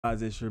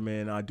Guys, it's your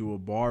man. I do a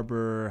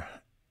barber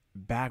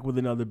back with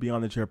another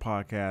Beyond the Chair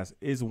podcast.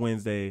 It's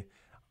Wednesday.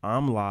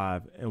 I'm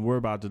live, and we're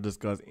about to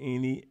discuss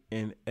any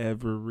and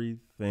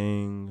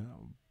everything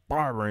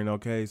barbering.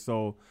 Okay,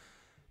 so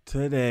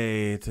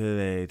today, it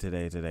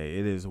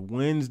is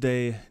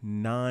Wednesday,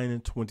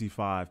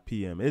 9:25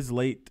 p.m. It's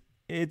late.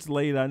 It's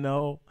late. I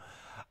know.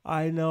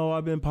 I know.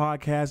 I've been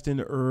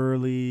podcasting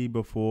early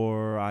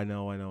before. I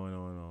know.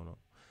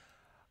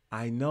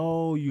 I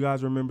know you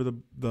guys remember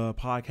the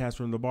podcast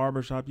from the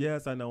barbershop.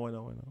 Yes, I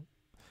know.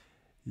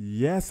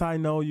 Yes, I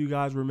know you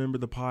guys remember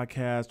the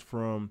podcast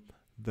from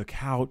the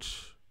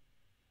couch,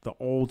 the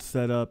old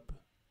setup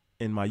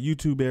in my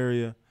YouTube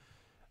area.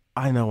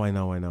 I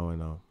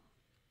know.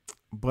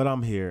 But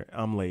I'm here.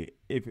 I'm late.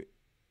 If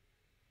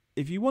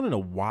you want to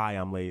know why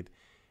I'm late,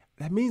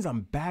 that means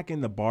I'm back in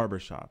the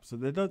barbershop. So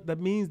that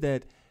means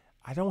that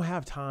I don't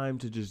have time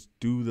to just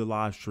do the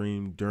live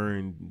stream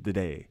during the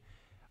day.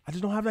 I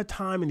just don't have that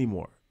time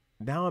anymore.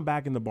 Now I'm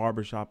back in the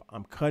barbershop.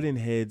 I'm cutting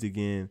heads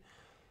again.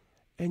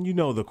 And you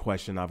know the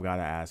question I've got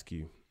to ask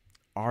you.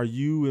 Are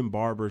you in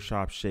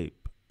barbershop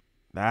shape?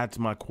 That's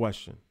my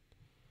question.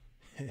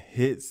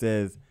 Hit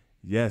says,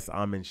 yes,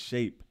 I'm in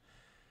shape.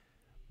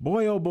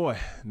 Boy, oh boy,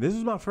 this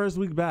is my first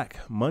week back.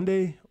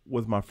 Monday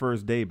was my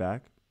first day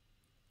back.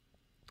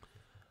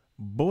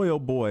 Boy, oh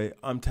boy,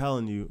 I'm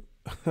telling you,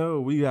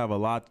 we have a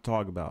lot to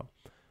talk about.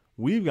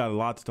 We've got a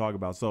lot to talk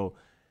about. So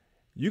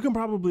you can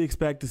probably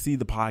expect to see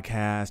the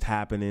podcast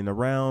happening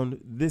around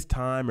this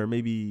time or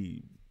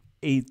maybe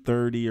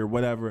 8:30 or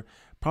whatever,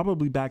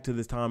 probably back to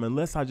this time,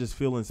 unless I just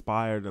feel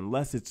inspired,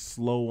 unless it's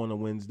slow on a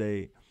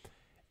Wednesday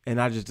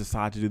and I just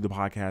decide to do the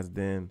podcast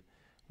then,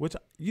 which,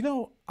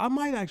 I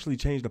might actually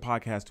change the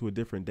podcast to a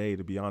different day,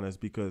 to be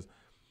honest, because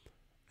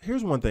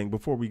here's one thing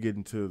before we get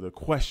into the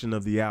question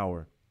of the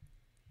hour.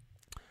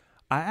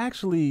 I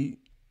actually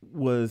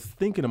was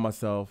thinking to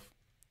myself,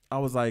 I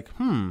was like,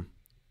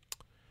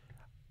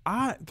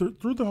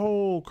 through the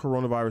whole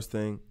coronavirus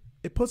thing,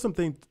 it put some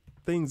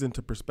things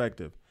into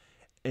perspective.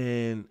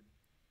 And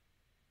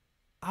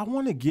I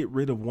want to get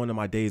rid of one of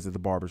my days at the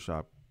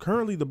barbershop.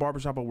 Currently, the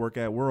barbershop I work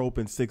at, we're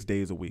open 6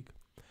 days a week.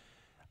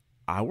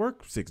 I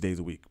work 6 days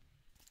a week.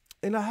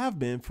 And I have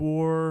been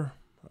for,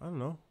 I don't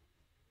know,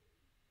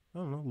 a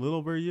little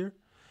over a year.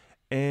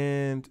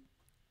 And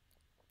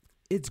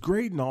it's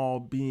great and all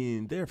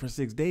being there for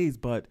 6 days,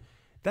 but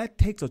that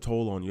takes a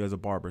toll on you as a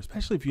barber,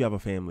 especially if you have a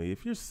family.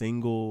 If you're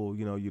single,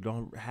 you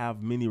don't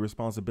have many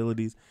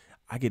responsibilities.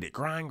 I get it.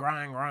 Grind.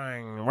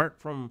 Work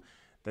from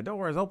the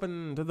door is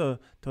open to the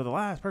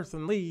last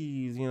person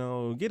leaves.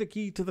 Get a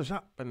key to the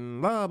shop and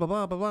blah blah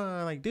blah blah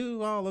blah. Like,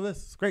 do all of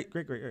this. Great.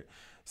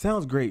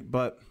 Sounds great,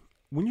 but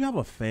when you have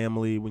a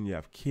family, when you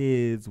have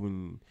kids,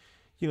 when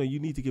you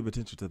need to give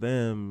attention to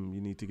them, you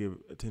need to give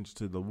attention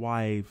to the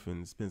wife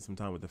and spend some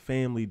time with the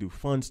family, do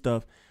fun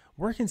stuff.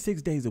 Working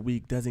 6 days a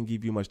week doesn't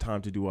give you much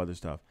time to do other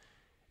stuff.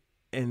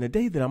 And the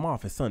day that I'm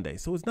off is Sunday.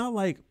 So it's not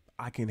like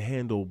I can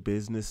handle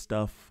business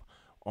stuff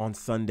on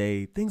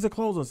Sunday. Things are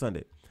closed on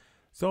Sunday.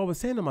 So I was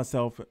saying to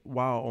myself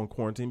while on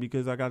quarantine,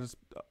 because I got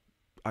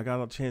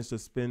a chance to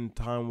spend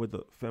time with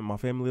my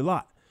family a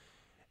lot.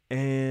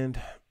 And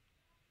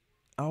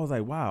I was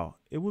like, wow,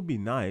 it would be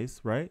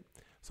nice, right?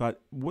 So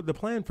what the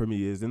plan for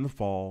me is in the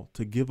fall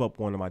to give up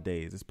one of my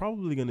days. It's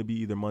probably going to be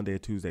either Monday or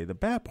Tuesday. The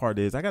bad part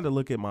is I got to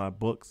look at my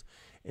books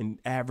and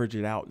average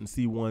it out and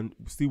see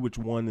which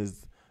one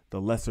is the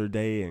lesser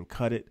day and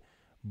cut it.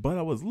 But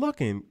I was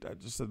looking,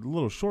 just a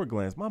little short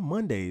glance, my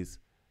Mondays,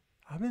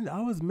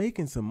 I was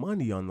making some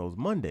money on those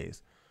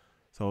Mondays.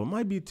 So it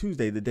might be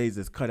Tuesday, the days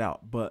that's cut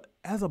out. But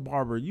as a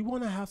barber, you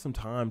want to have some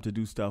time to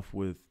do stuff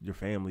with your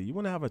family. You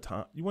want to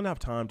have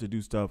time to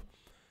do stuff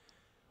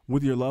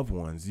with your loved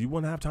ones. You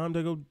want to have time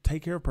to go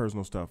take care of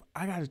personal stuff.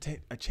 I got to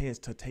take a chance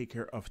to take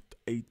care of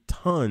a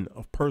ton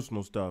of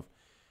personal stuff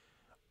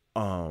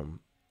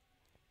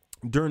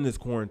during this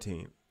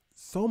quarantine.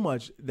 So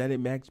much that it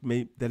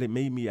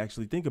made me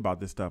actually think about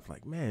this stuff.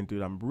 Like, man,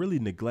 dude, I'm really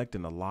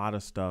neglecting a lot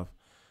of stuff.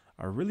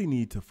 I really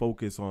need to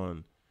focus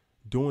on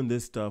doing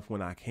this stuff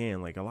when I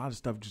can. Like, a lot of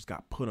stuff just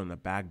got put on the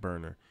back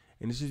burner.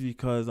 And it's just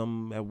because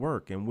I'm at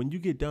work. And when you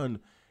get done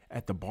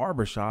at the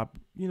barbershop,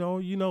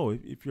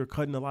 if you're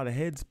cutting a lot of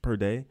heads per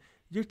day,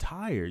 you're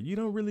tired. You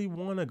don't really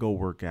want to go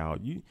work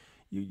out. You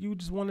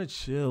just want to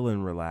chill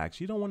and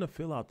relax. You don't want to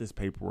fill out this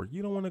paperwork.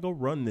 You don't want to go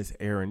run this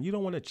errand. You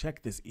don't want to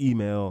check this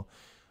email,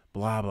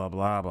 blah, blah,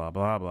 blah, blah,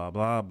 blah, blah,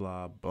 blah,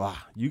 blah, blah.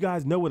 You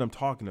guys know what I'm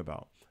talking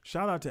about.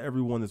 Shout out to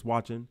everyone that's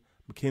watching.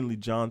 McKinley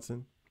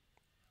Johnson.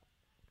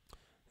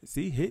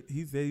 See,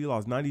 he said he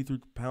lost 93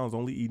 pounds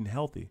only eating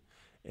healthy.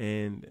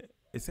 And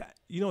it's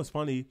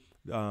funny,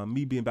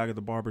 me being back at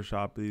the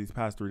barbershop these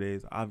past 3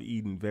 days, I've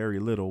eaten very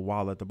little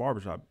while at the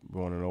barbershop.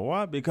 You want to know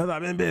why? Because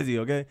I've been busy,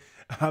 okay?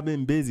 I've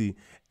been busy.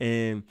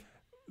 And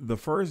the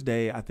first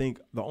day, I think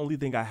the only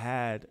thing I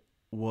had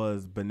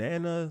was a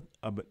banana,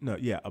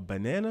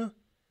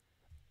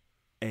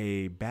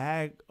 a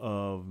bag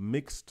of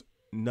mixed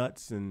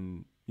nuts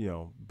and,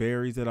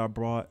 berries that I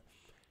brought,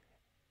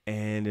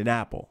 and an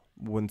apple.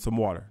 with some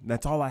water.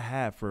 That's all I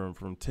had from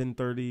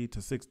 10:30 to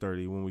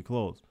 6:30 when we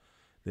closed.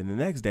 Then the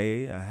next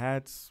day I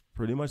had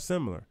pretty much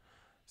similar.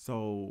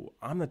 So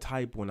I'm the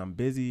type when I'm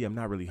busy, I'm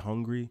not really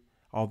hungry,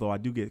 although I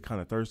do get kind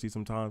of thirsty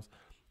sometimes,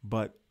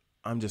 but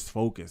I'm just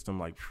focused. I'm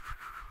like,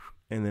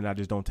 and then I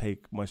just don't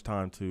take much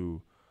time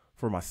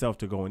for myself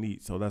to go and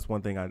eat. So that's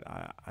one thing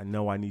I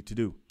know I need to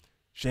do.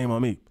 Shame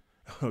on me.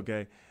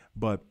 Okay.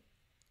 But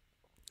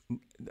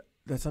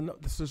that's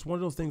just one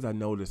of those things I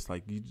noticed.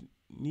 Like, you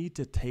need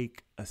to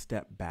take a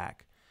step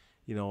back.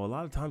 A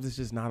lot of times it's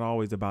just not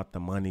always about the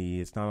money.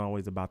 It's not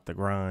always about the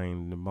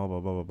grind and blah, blah,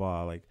 blah, blah,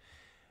 blah. Like,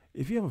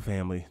 if you have a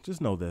family,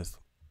 just know this.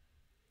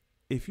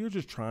 If you're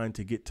just trying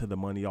to get to the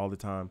money all the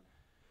time,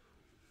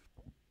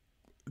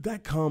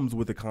 that comes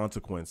with a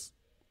consequence.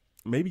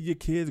 Maybe your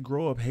kids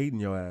grow up hating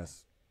your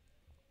ass.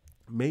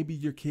 Maybe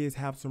your kids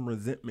have some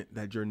resentment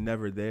that you're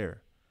never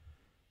there.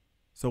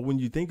 So when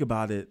you think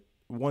about it,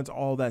 once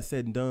all that's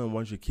said and done,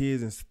 once your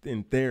kids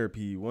in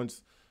therapy,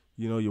 once,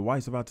 your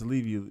wife's about to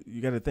leave you,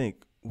 you got to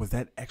think, was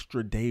that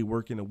extra day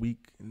working a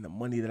week and the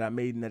money that I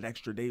made in that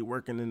extra day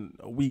working in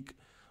a week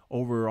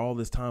over all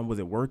this time, was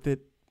it worth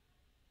it?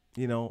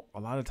 A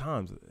lot of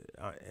times,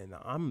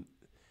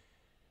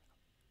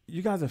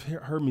 you guys have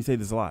heard me say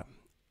this a lot.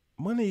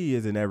 Money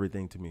isn't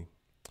everything to me.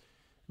 It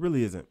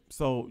really isn't.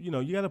 So, you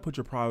got to put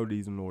your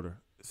priorities in order.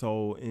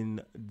 So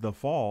in the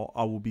fall,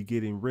 I will be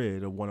getting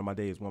rid of one of my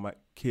days when my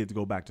kids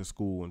go back to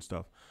school and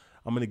stuff.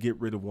 I'm going to get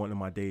rid of one of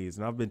my days.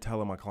 And I've been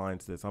telling my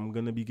clients this. I'm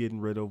going to be getting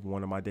rid of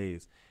one of my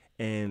days.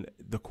 And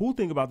the cool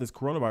thing about this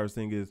coronavirus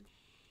thing is,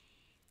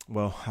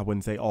 well, I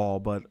wouldn't say all,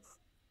 but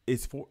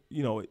it's for,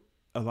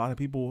 a lot of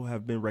people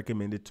have been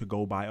recommended to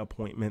go by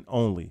appointment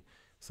only.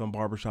 Some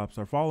barbershops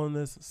are following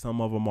this.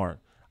 Some of them aren't.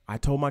 I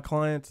told my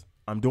clients,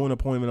 I'm doing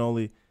appointment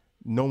only,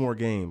 no more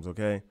games,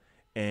 okay?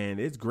 And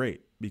it's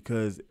great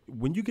because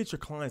when you get your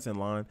clients in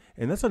line,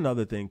 and that's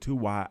another thing too,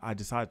 why I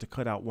decided to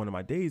cut out one of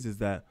my days, is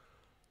that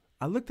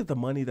I looked at the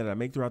money that I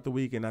make throughout the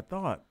week and I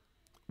thought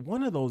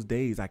one of those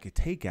days I could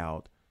take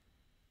out,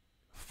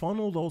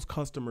 funnel those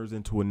customers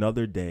into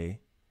another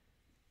day.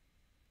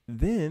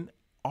 Then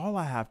all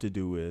I have to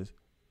do is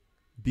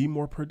be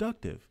more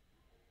productive.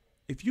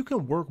 If you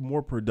can work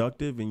more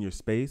productive in your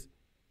space,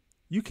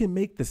 you can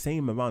make the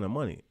same amount of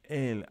money.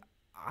 And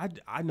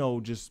I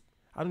know, just,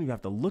 I don't even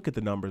have to look at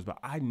the numbers, but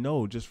I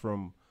know just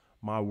from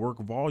my work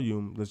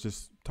volume, let's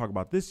just talk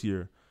about this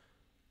year,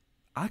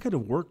 I could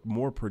have worked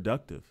more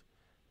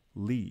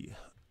productively.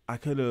 I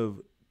could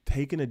have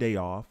taken a day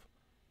off,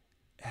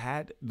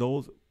 had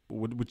those,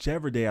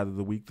 whichever day out of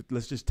the week,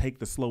 let's just take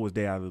the slowest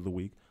day out of the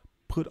week,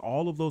 put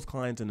all of those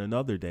clients in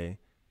another day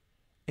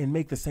and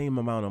make the same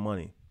amount of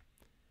money.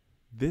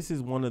 This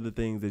is one of the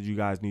things that you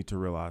guys need to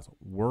realize.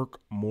 Work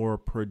more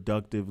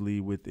productively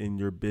within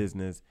your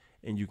business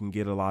and you can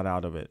get a lot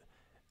out of it.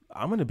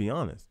 I'm going to be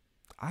honest.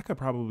 I could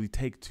probably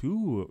take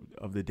 2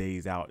 of the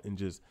days out and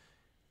just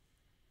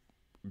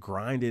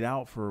grind it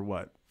out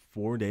for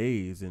 4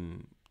 days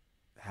and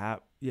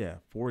have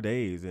 4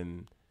 days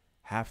and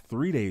have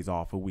 3 days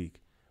off a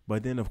week.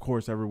 But then, of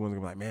course, everyone's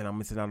going to be like, man, I'm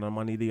missing out on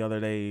money the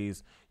other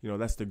days.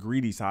 That's the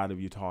greedy side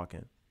of you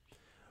talking.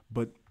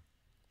 But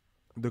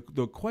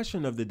the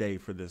question of the day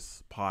for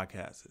this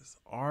podcast is,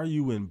 are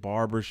you in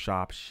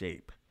barbershop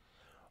shape?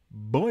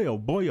 Boy, oh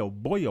boy, oh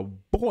boy, oh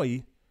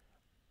boy,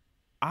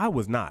 I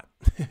was not.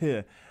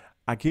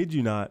 I kid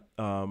you not.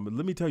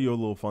 Let me tell you a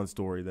little fun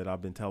story that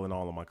I've been telling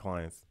all of my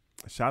clients.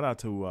 Shout out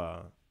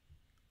to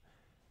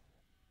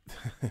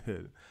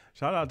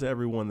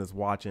everyone that's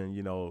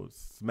watching.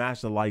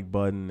 Smash the like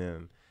button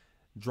and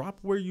drop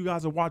where you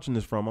guys are watching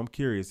this from. I'm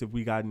curious if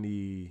we got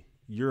any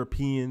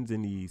Europeans,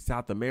 any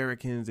South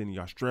Americans, any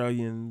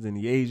Australians,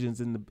 any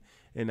Asians in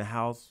the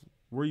house.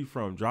 Where are you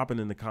from? Drop it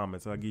in the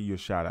comments. I'll give you a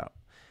shout out.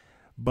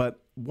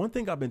 But one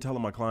thing I've been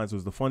telling my clients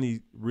was the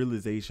funny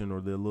realization or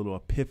the little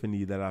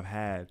epiphany that I've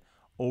had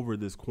over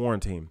this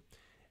quarantine.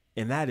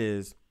 And that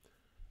is,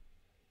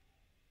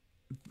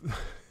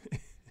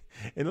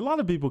 and a lot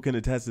of people can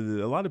attest to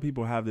this. A lot of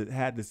people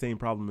had the same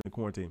problem in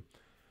quarantine.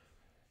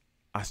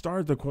 I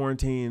started the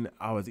quarantine.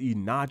 I was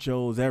eating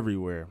nachos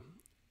everywhere.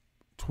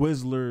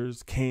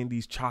 Twizzlers,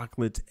 candies,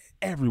 chocolates,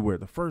 everywhere.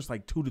 The first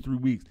 2 to 3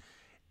 weeks.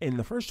 In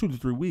the first 2 to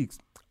 3 weeks,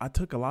 I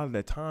took a lot of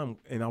that time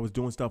and I was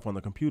doing stuff on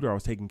the computer. I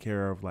was taking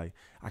care of, I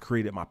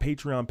created my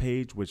Patreon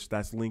page, which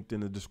that's linked in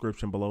the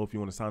description below if you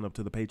want to sign up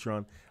to the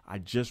Patreon. I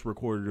just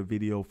recorded a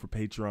video for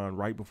Patreon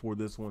right before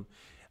this one.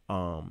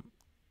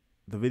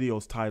 The video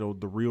is titled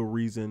 "The Real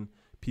Reason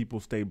People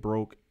Stay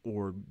Broke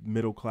or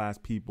Middle Class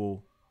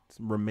People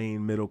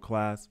Remain Middle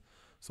Class."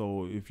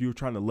 So if you're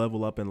trying to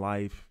level up in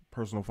life,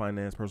 personal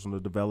finance, personal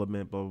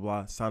development, blah, blah,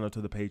 blah, sign up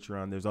to the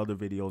Patreon. There's other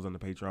videos on the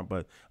Patreon,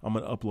 but I'm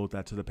going to upload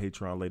that to the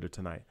Patreon later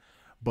tonight.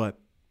 But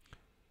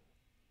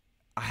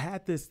I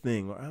had this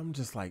thing where I'm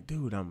just like,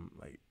 dude, I'm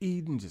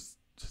eating, just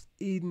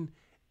eating.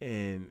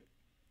 And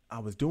I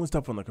was doing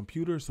stuff on the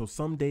computer. So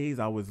some days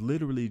I was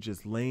literally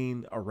just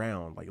laying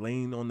around,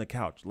 laying on the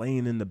couch,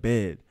 laying in the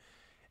bed.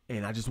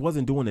 And I just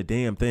wasn't doing a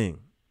damn thing.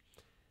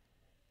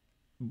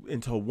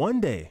 Until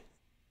one day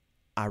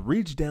I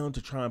reached down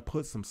to try and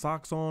put some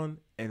socks on,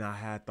 and I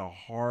had the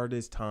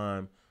hardest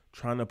time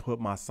trying to put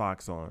my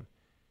socks on.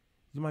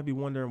 You might be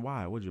wondering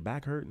why. Would your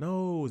back hurt?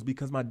 No, it's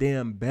because my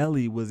damn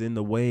belly was in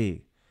the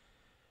way.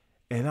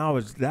 And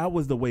that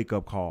was the wake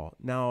up call.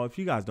 Now, if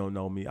you guys don't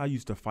know me, I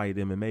used to fight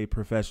MMA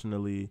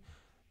professionally.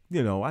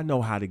 I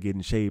know how to get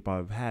in shape.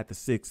 I've had the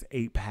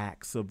 6-8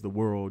 packs of the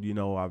world.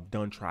 I've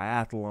done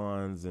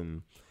triathlons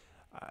and,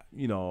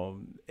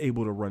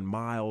 able to run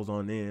miles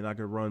on end. I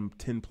could run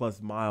 10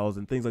 plus miles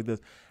and things like this.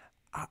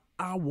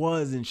 I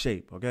was in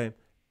shape. Okay.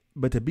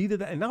 But to be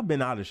that, and I've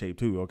been out of shape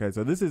too. Okay.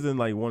 So this isn't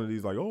like one of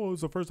these like, oh,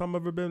 it's the first time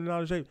I've ever been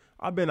out of shape.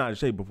 I've been out of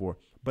shape before,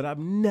 but I've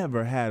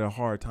never had a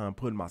hard time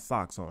putting my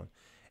socks on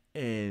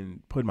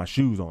and putting my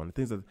shoes on and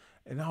things like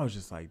that. And I was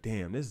just like,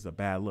 damn, this is a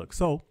bad look.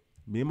 So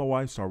me and my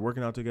wife started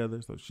working out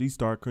together. So she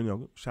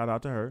started, shout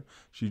out to her.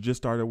 She just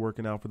started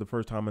working out for the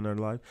first time in her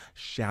life.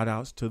 Shout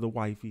outs to the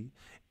wifey.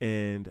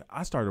 And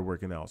I started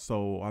working out.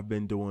 So I've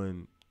been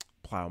doing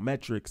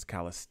plyometrics,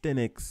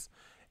 calisthenics,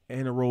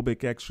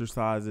 anaerobic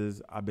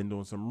exercises. I've been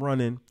doing some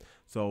running.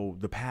 So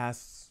the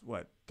past,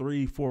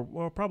 3, 4,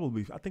 well,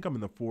 probably, I think I'm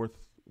in the 4th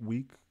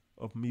week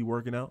of me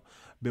working out.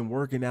 Been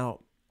working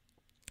out.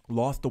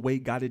 Lost the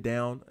weight, got it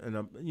down,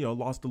 and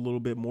lost a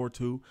little bit more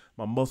too.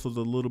 My muscles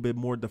are a little bit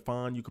more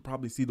defined. You could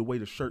probably see the way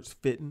the shirt's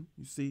fitting.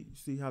 You see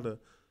how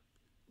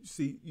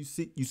you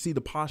see the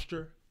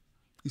posture.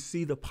 You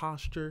see the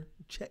posture.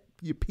 Check,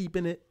 you're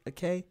peeping it.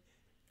 Okay,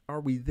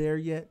 are we there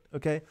yet?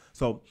 Okay,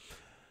 so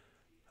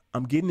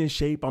I'm getting in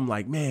shape. I'm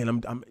like, man,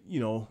 I'm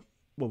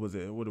what was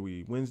it? What are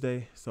we?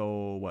 Wednesday.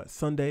 So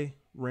Sunday,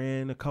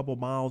 ran a couple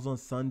miles on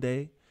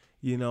Sunday.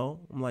 I'm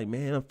like,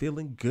 man, I'm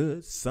feeling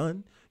good,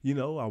 son.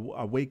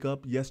 I wake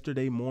up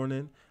yesterday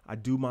morning. I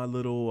do my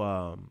little,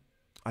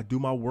 I do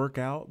my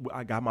workout.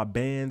 I got my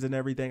bands and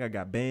everything.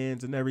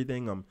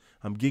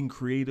 I'm getting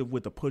creative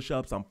with the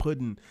push-ups. I'm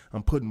putting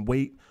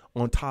weight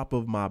on top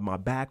of my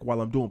back while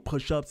I'm doing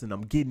push-ups, and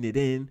I'm getting it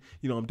in.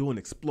 I'm doing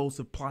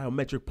explosive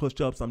plyometric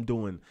push-ups. I'm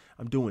doing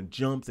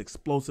jumps,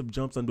 explosive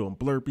jumps. I'm doing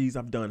burpees.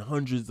 I've done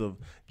hundreds of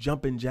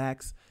jumping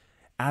jacks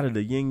out of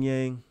the yin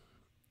yang.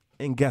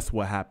 And guess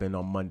what happened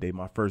on Monday,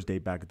 my first day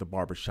back at the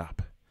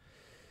barbershop?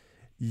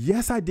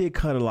 Yes, I did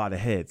cut a lot of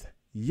heads.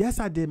 Yes,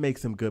 I did make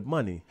some good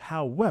money.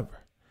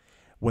 However,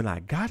 when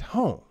I got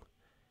home,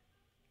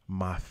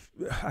 I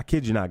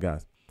kid you not,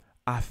 guys,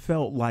 I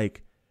felt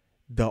like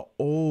the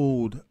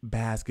old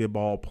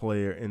basketball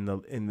player in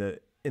the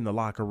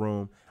locker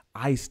room,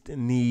 iced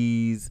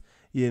knees,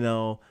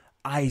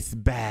 ice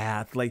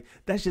bath. Like,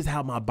 that's just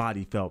how my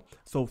body felt.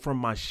 So from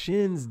my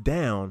shins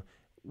down,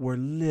 were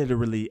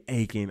literally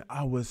aching.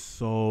 I was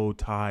so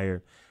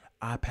tired.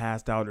 I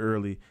passed out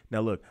early. Now,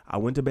 look, I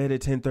went to bed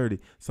at 10:30.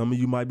 Some of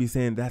you might be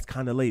saying that's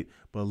kind of late.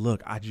 But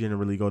look, I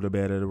generally go to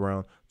bed at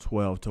around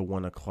 12 to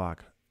 1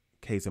 o'clock.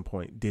 Case in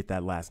point, did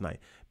that last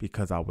night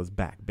because I was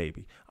back,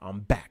 baby.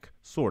 I'm back,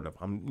 sort of.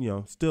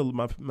 I'm, still,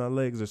 my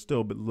legs are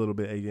still a little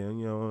bit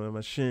aching.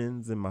 My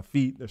shins and my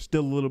feet, they're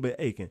still a little bit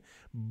aching.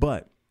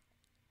 But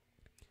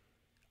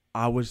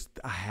I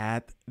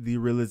had the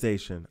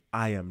realization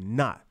I am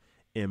not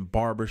in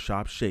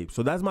barbershop shape.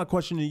 So that's my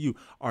question to you.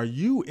 Are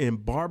you in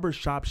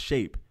barbershop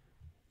shape?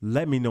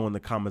 Let me know in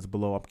the comments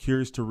below. I'm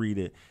curious to read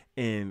it.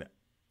 And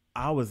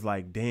I was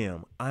like,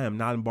 damn, I am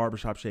not in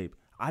barbershop shape.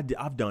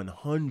 I've done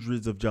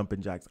hundreds of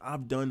jumping jacks.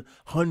 I've done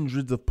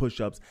hundreds of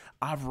push-ups.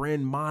 I've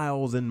ran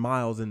miles and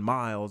miles and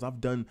miles.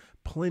 I've done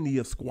plenty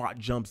of squat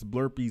jumps,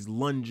 burpees,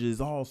 lunges,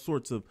 all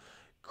sorts of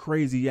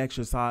crazy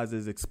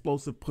exercises,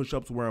 explosive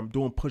push-ups where I'm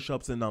doing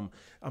push-ups and I'm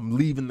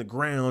leaving the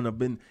ground. I've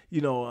been,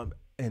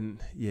 and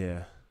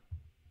yeah,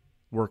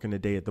 working a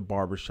day at the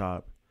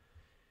barbershop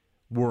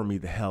wore me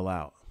the hell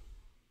out.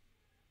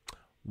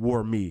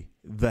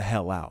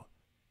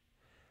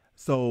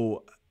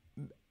 So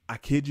I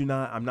kid you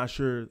not, I'm not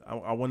sure.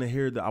 I want to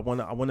hear that. I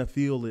want to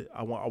feel it.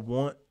 I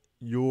want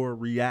your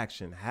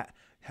reaction.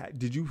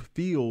 Did you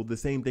feel the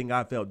same thing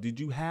I felt? Did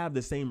you have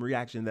the same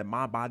reaction that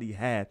my body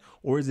had,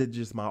 or is it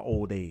just my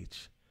old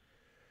age?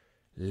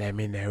 Let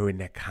me know in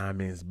the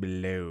comments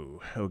below,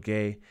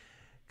 okay?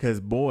 Because,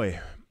 boy,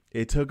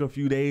 it took a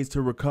few days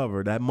to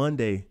recover. That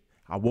Monday,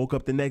 I woke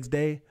up the next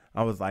day.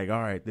 I was like, all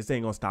right, this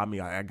ain't going to stop me.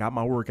 I got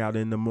my workout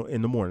in the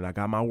morning. I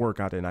got my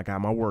workout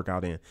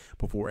in.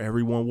 Before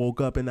everyone woke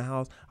up in the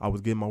house, I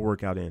was getting my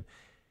workout in.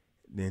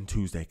 Then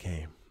Tuesday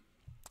came.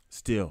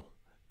 Still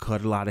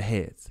cut a lot of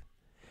heads.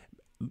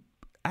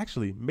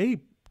 Actually,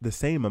 made the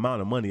same amount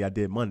of money I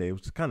did Monday,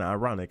 which is kind of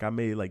ironic. I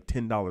made like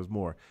 $10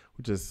 more,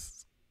 which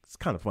is it's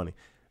kind of funny.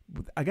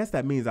 I guess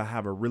that means I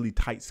have a really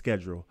tight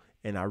schedule,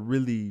 and I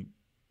really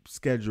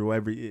schedule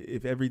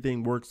if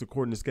everything works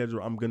according to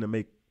schedule, I'm going to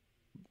make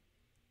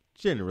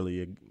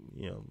generally a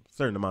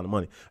certain amount of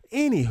money.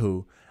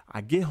 Anywho,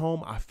 I get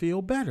home, I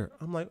feel better.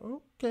 I'm like,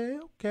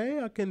 okay,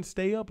 I can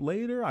stay up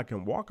later. I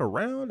can walk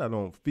around. I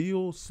don't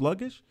feel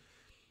sluggish.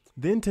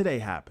 Then today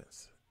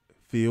happens.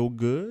 Feel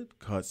good,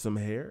 cut some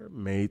hair,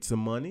 made some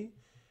money.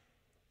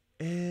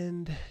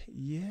 And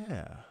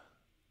yeah,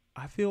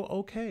 I feel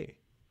okay.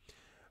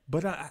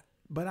 But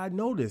I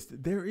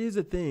noticed there is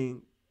a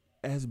thing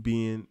as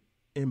being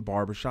in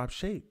barbershop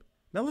shape.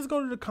 Now let's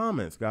go to the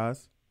comments,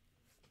 guys.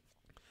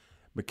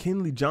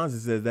 McKinley Johnson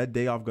says that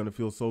day off going to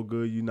feel so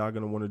good. You're not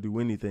going to want to do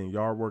anything,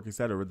 yard work,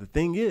 etc. The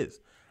thing is,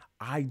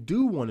 I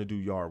do want to do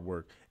yard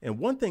work. And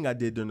one thing I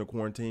did during the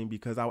quarantine,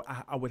 because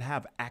I would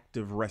have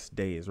active rest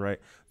days, right?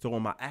 So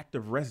on my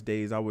active rest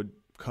days, I would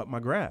cut my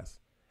grass.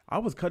 I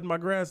was cutting my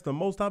grass the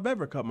most I've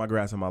ever cut my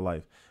grass in my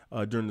life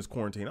during this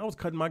quarantine. I was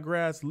cutting my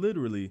grass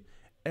literally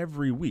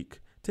every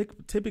week.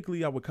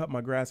 Typically, I would cut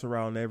my grass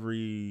around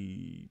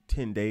every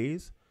 10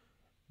 days.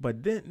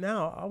 But then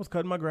now I was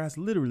cutting my grass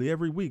literally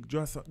every week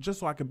just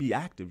so I could be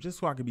active, just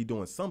so I could be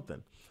doing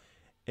something.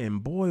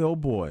 And boy, oh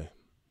boy,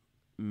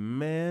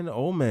 man,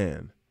 oh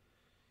man,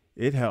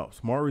 it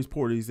helps. Maurice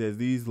Porter, he says,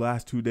 these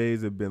last 2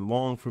 days have been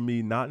long for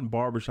me, not in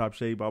barbershop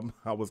shape.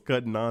 I was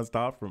cutting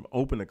nonstop from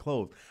open to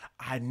close.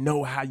 I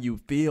know how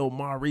you feel,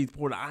 Maurice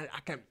Porter. I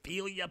can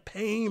feel your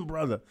pain,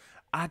 brother.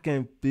 I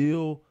can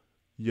feel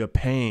your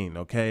pain,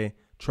 okay?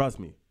 Trust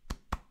me.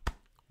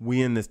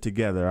 We in this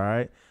together, all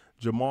right?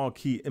 Jamal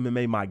Key,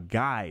 MMA, my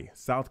guy.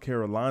 South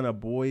Carolina,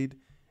 Boyd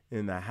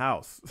in the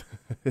house.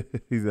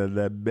 He said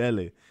that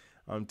belly.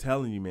 I'm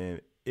telling you,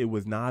 man, it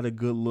was not a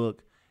good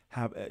look.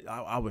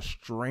 I was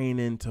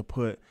straining to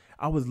put.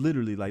 I was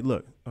literally like,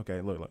 look.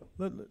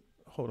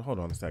 Hold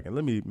on a second.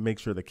 Let me make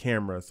sure the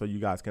camera so you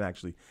guys can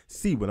actually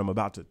see what I'm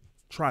about to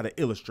try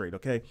to illustrate.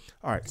 Okay.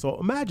 All right. So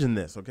imagine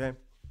this. Okay.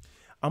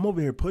 I'm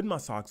over here putting my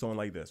socks on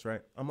like this,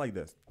 right? I'm like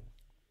this,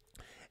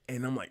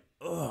 and I'm like,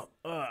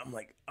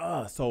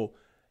 so.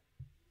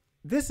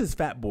 This is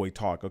fat boy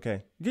talk,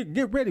 okay?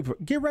 Get ready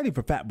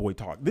for fat boy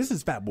talk. This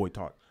is fat boy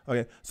talk,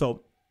 okay?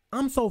 So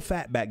I'm so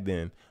fat back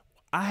then,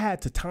 I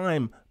had to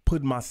time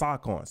putting my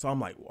sock on. So I'm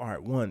like, all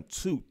right, 1,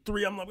 2,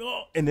 3. I'm like,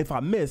 oh, and if I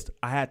missed,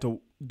 I had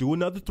to do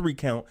another 3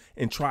 count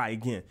and try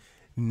again.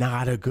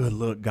 Not a good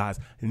look, guys.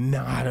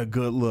 Not a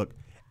good look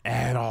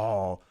at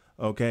all,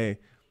 okay?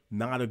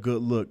 Not a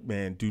good look,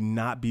 man. Do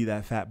not be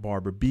that fat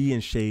barber. Be in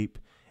shape.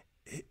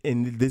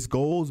 And this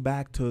goes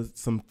back to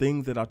some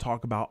things that I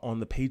talk about on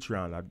the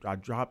Patreon. I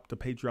dropped the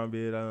Patreon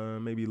vid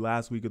maybe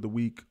last week or the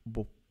week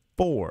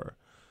before.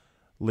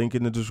 Link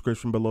in the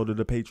description below to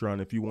the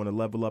Patreon if you want to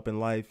level up in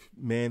life,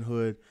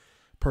 manhood,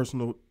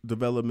 personal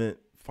development,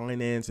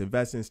 finance,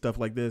 investing, stuff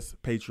like this.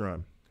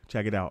 Patreon,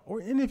 check it out.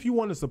 And if you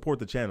want to support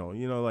the channel,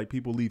 you know, like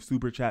people leave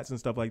super chats and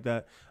stuff like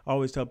that. I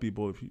always tell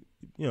people if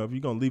you're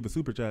gonna leave a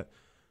super chat,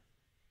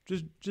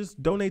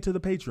 just donate to the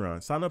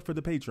Patreon. Sign up for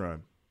the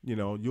Patreon. You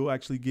know, you'll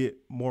actually get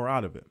more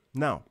out of it.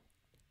 Now,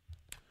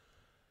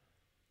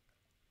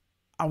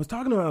 I was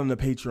talking about on the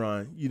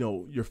Patreon, you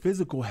know, your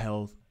physical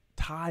health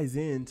ties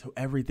into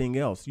everything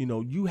else. You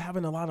know, you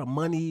having a lot of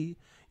money,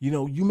 you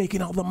know, you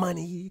making all the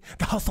money,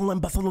 the hustle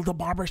and bustle of the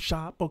barber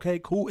shop. Okay,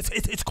 cool.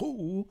 It's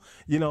cool,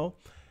 you know.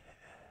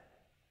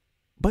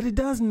 But it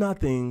does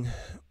nothing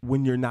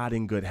when you're not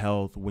in good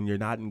health, when you're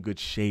not in good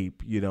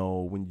shape, you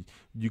know, when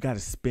you got to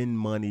spend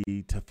money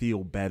to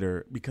feel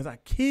better. Because I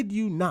kid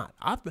you not,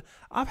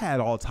 I've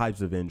had all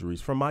types of injuries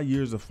from my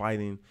years of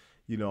fighting.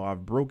 You know,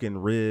 I've broken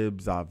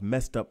ribs, I've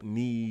messed up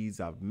knees,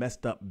 I've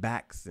messed up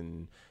backs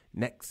and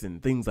necks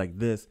and things like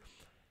this.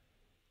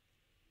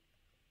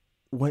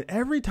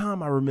 Every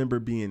time I remember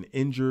being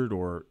injured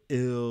or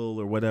ill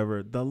or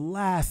whatever, the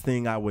last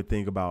thing I would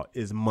think about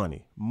is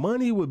money.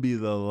 Money would be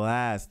the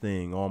last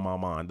thing on my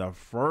mind. The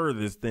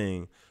furthest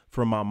thing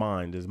from my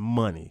mind is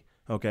money.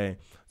 Okay.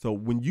 So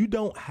when you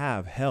don't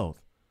have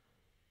health,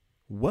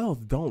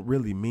 wealth don't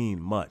really mean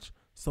much.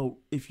 So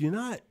if you're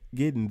not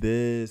getting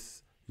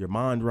your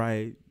mind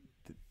right,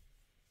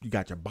 you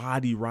got your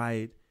body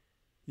right,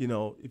 you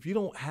know, if you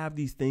don't have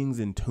these things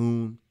in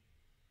tune,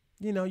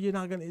 you know,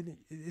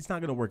 it's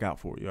not going to work out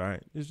for you. All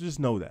right. Just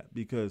know that,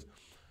 because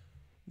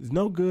it's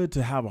no good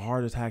to have a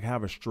heart attack,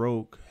 have a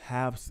stroke,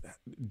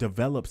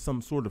 develop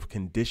some sort of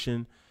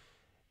condition.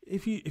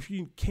 If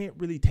you can't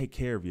really take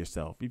care of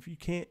yourself, if you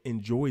can't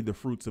enjoy the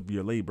fruits of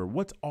your labor,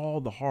 what's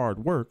all the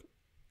hard work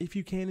if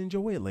you can't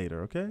enjoy it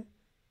later? Okay.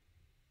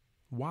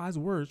 Wise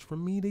words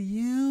from me to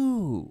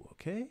you.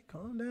 Okay.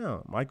 Calm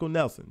down. Michael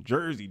Nelson,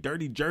 Jersey,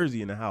 Dirty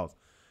Jersey in the house.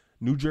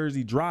 New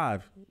Jersey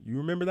Drive. You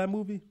remember that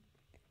movie?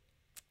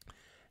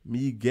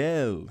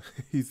 Miguel,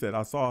 he said,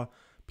 I saw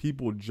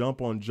people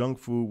jump on junk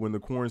food when the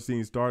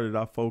quarantine started.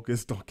 I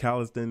focused on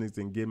calisthenics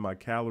and getting my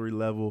calorie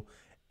level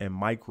and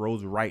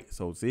macros right.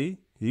 So see,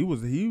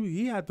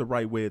 he had the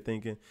right way of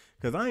thinking,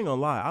 because I ain't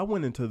gonna lie. I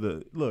went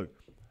into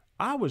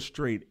I was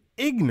straight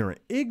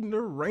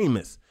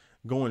ignoramus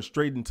going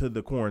straight into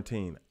the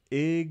quarantine.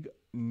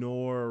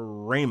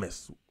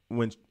 Ignoramus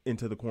went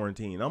into the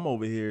quarantine. I'm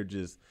over here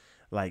just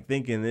like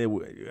thinking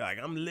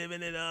I'm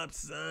living it up,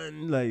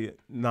 son. Like,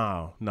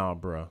 nah,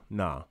 bro.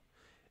 Nah.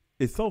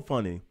 It's so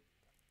funny.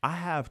 I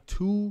have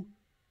 2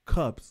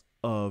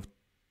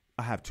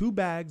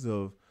 bags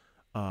of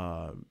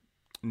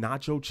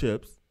nacho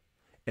chips,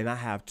 and I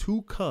have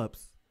 2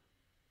 cups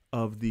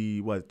of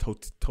the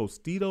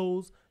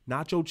Tostitos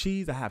nacho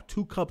cheese. I have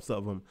 2 cups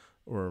of them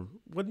or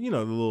what, the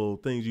little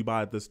things you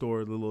buy at the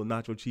store, the little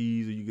nacho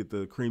cheese, or you get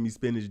the creamy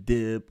spinach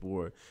dip,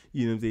 or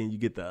you know what I'm saying, you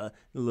get the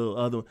little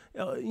other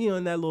one,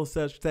 in that little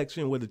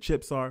section where the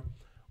chips are,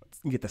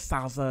 you get the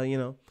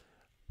salsa.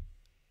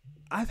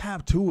 I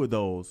have 2 of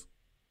those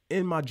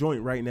in my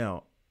joint right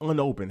now,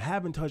 unopened.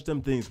 Haven't touched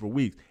them things for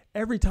weeks.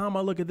 Every time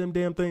I look at them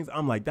damn things,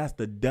 I'm like, that's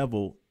the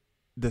devil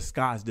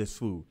disguised as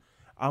food.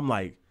 I'm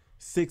like,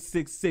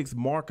 666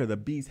 mark of the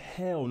beast.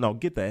 Hell no,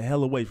 get the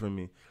hell away from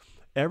me.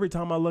 Every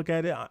time I look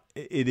at it,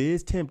 it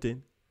is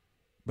tempting,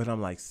 but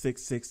I'm like,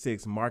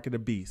 666 mark of the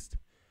beast.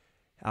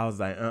 I was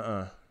like,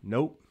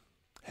 nope.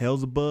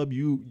 Hell's above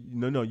you.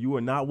 No, you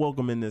are not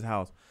welcome in this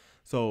house.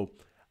 So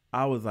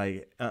I was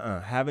like,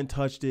 haven't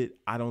touched it.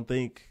 I don't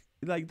think,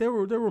 like, there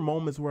were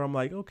moments where I'm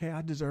like, okay,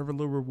 I deserve a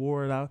little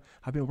reward.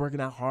 I've been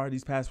working out hard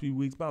these past few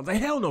weeks, but I was like,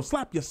 hell no,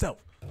 slap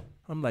yourself.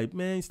 I'm like,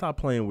 man, stop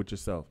playing with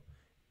yourself.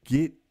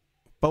 Get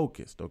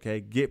focused, okay?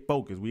 Get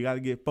focused. We got to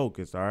get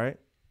focused, all right?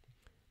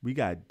 We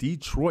got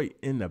Detroit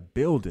in the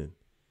building.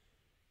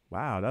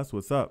 Wow, that's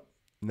what's up.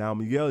 Now,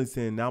 Miguel is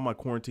saying, now my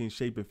quarantine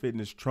shape and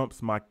fitness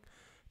trumps my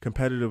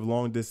competitive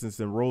long distance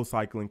and road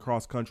cycling,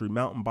 cross country,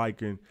 mountain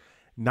biking,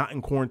 not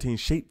in quarantine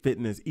shape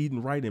fitness,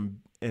 eating right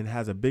and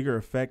has a bigger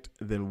effect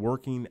than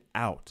working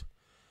out.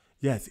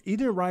 Yes,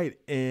 eating right.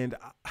 And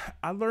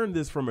I learned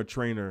this from a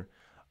trainer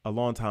a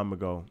long time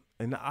ago.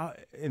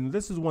 And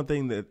this is one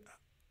thing that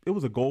it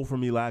was a goal for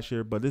me last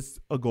year, but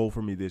it's a goal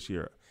for me this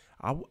year.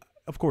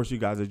 Of course, you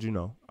guys, as you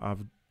know,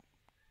 I've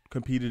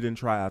competed in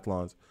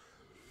triathlons.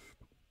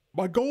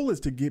 My goal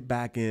is to get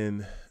back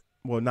in,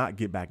 well, not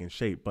get back in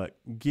shape, but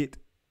get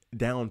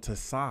down to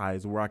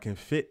size where I can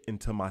fit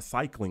into my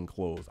cycling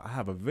clothes. I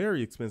have a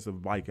very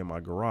expensive bike in my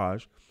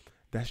garage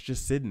that's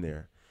just sitting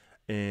there.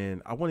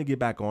 And I want to get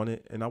back on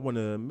it. And I want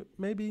to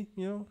maybe,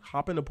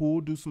 hop in the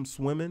pool, do some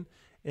swimming,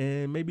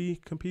 and maybe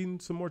compete in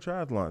some more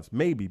triathlons.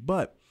 Maybe.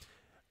 But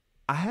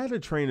I had a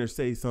trainer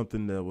say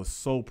something that was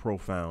so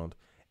profound.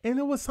 And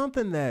it was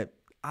something that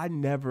I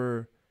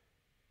never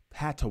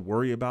had to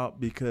worry about,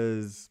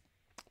 because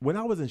when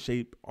I was in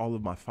shape, all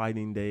of my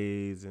fighting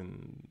days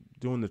and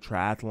doing the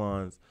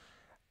triathlons,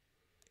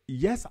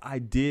 yes, I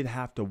did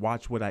have to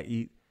watch what I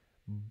eat,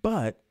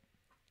 but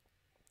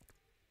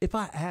if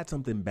I had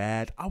something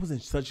bad, I was in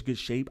such good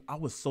shape, I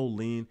was so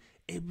lean,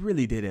 it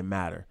really didn't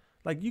matter.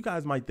 Like, you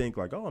guys might think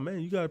like, oh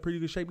man, you got a pretty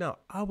good shape now.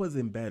 I was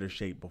in better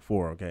shape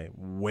before, okay?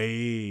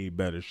 Way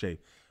better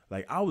shape.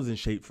 Like, I was in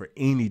shape for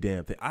any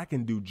damn thing. I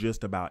can do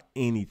just about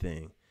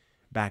anything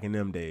back in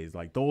them days.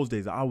 Like, those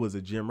days, I was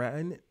a gym rat,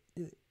 and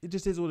it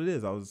just is what it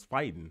is. I was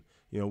fighting.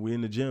 We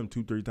in the gym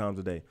 2-3 times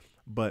a day.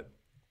 But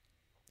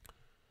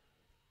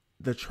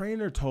the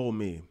trainer told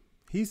me,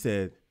 he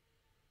said,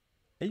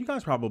 and you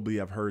guys probably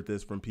have heard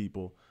this from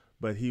people,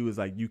 but he was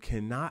like, you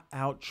cannot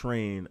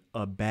out-train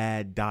a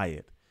bad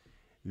diet.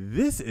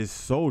 This is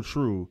so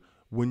true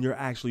when you're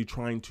actually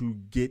trying to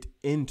get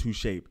into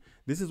shape.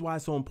 This is why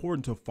it's so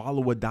important to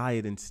follow a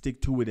diet and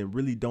stick to it, and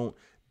really don't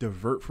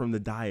divert from the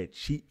diet,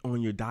 cheat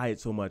on your diet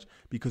so much,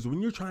 because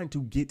when you're trying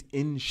to get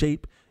in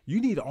shape, you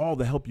need all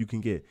the help you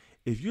can get.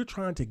 If you're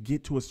trying to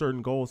get to a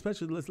certain goal,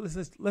 especially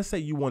let's say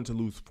you want to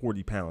lose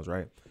 40 pounds,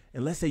 right?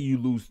 And let's say you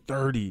lose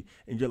 30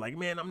 and you're like,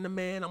 man, I'm the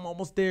man, I'm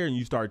almost there. And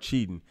you start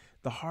cheating.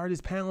 The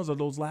hardest pounds are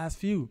those last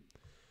few.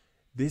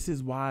 This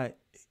is why,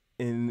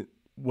 in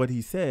what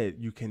he said,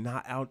 you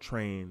cannot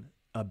out-train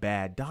a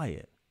bad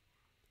diet.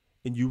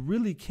 And you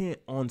really can't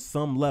on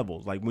some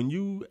levels. Like when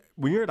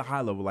you're at a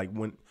high level,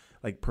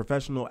 like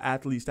professional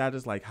athlete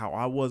status, like how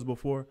I was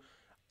before,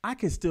 I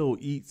can still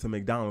eat some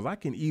McDonald's. I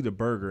can eat a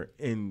burger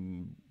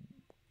and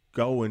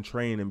go and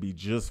train and be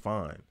just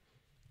fine.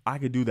 I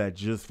could do that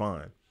just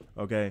fine.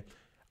 Okay.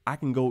 I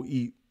can go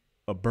eat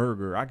a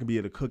burger. I can be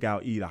at a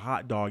cookout, eat a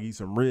hot dog, eat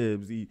some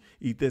ribs, eat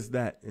this,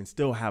 that, and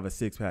still have a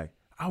 6-pack.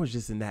 I was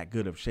just in that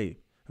good of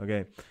shape.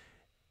 Okay.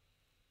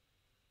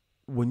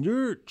 When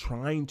you're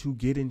trying to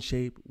get in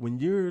shape, when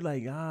you're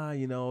like,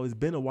 it's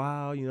been a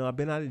while, I've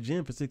been out of the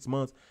gym for 6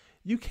 months,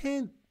 you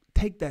can't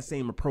take that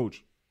same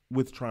approach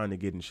with trying to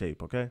get in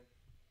shape, okay?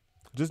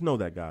 Just know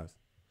that, guys.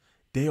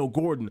 Dale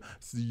Gordon,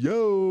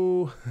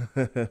 yo.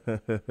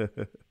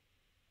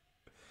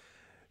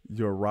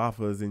 Your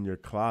Rafa's in your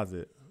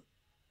closet.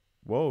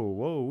 Whoa,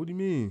 what do you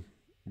mean?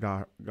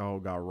 Got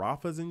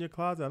Rafa's in your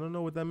closet? I don't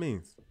know what that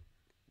means.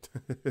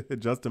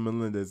 Justin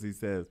Melendez, he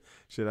says,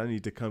 shit, I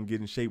need to come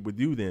get in shape with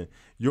you then.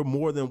 You're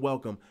more than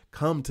welcome.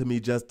 Come to me,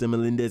 Justin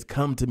Melendez.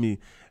 Come to me.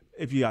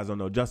 If you guys don't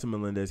know, Justin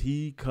Melendez,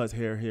 he cuts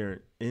hair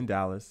here in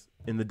Dallas,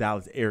 in the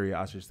Dallas area,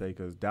 I should say,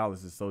 because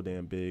Dallas is so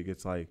damn big.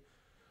 It's like,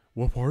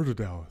 what part of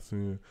Dallas?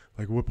 Yeah,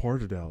 like, what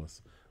part of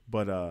Dallas?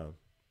 But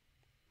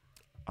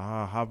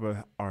I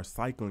have our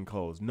cycling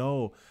clothes.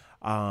 No,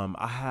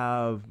 I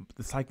have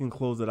the cycling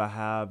clothes that I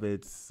have.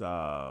 It's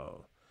I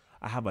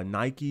have a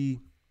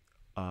Nike.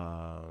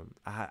 I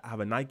have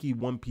a Nike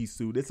one-piece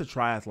suit. It's a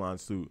triathlon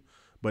suit,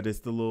 but it's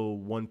the little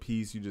one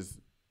piece. You just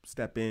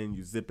step in,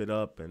 you zip it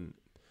up, and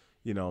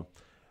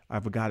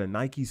I've got a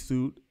Nike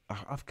suit.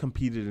 I've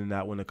competed in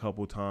that one a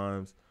couple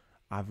times.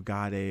 I've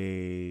got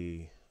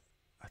a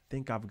I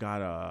think I've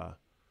got a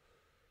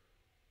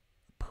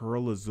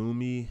Pearl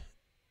Izumi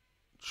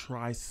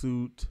tri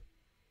suit.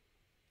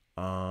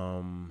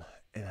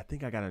 And I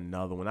think I got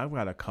another one. I've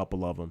got a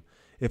couple of them.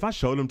 If I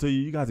showed them to you,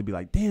 you guys would be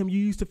like, damn, you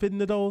used to fit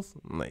into those?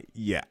 I'm like,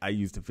 yeah, I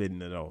used to fit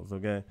into those,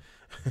 okay?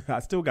 I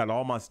still got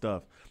all my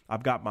stuff.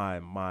 I've got my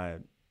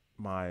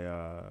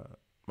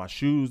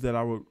shoes that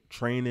I would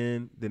train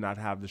in. Then I'd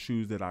have the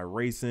shoes that I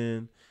race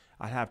in.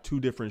 I have 2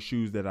 different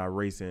shoes that I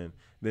race in.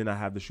 Then I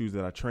have the shoes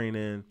that I train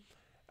in.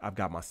 I've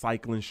got my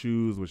cycling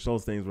shoes, which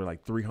those things were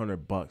like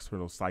 $300 for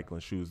those cycling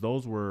shoes.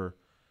 Those were,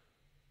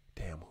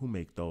 damn, who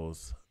make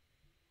those?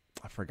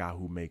 I forgot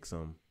who makes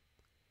them.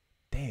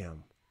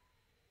 Damn,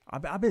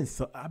 I've been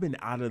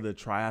out of the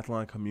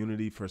triathlon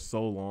community for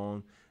so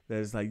long that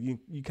it's like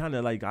you kind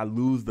of like I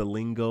lose the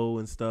lingo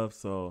and stuff.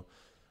 So,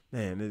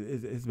 man,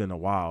 it's been a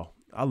while.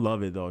 I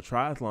love it though.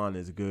 Triathlon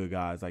is good,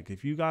 guys. Like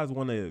if you guys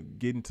want to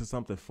get into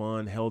something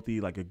fun,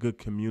 healthy, like a good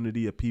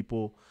community of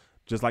people,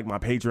 just like my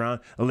Patreon,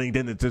 linked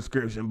in the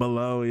description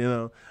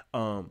below.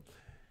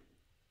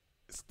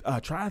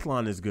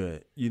 Triathlon is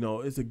good.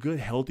 It's a good,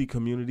 healthy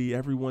community.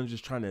 Everyone's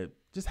just trying to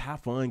just have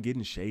fun, get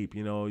in shape.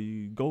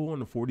 You go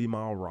on a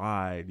 40-mile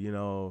ride,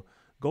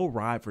 go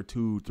ride for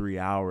 2-3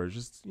 hours.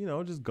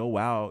 Just go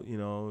out,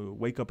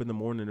 wake up in the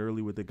morning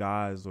early with the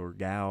guys or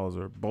gals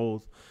or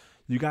both.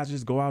 You guys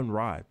just go out and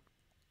ride.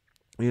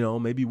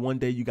 Maybe one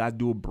day you guys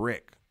do a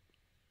brick.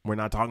 We're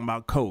not talking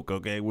about Coke,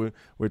 okay? We're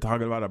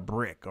talking about a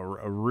brick,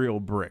 a real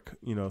brick,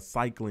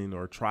 cycling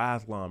or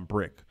triathlon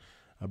brick.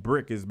 A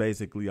brick is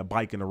basically a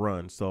bike and a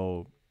run.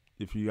 So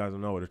if you guys don't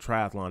know what a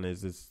triathlon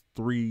is, it's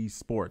 3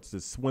 sports.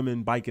 It's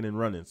swimming, biking, and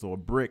running. So a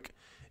brick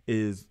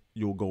is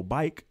you'll go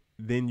bike,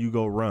 then you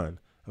go run.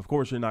 Of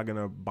course, you're not going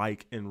to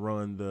bike and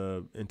run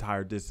the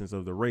entire distance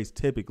of the race.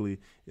 Typically,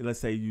 let's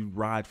say you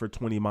ride for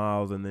 20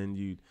 miles and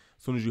then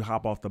as soon as you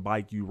hop off the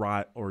bike, you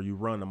ride or you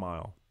run a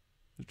mile.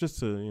 Just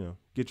to,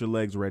 get your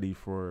legs ready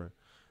for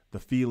the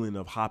feeling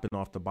of hopping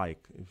off the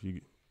bike.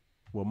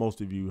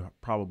 Most of you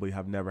probably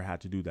have never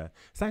had to do that.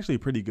 It's actually a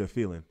pretty good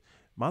feeling.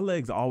 My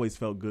legs always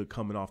felt good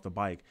coming off the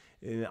bike.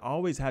 And I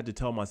always had to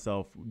tell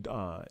myself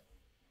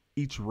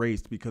each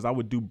race, because I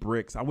would do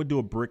bricks. I would do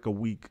a brick a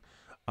week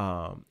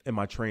in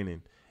my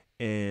training.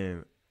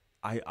 And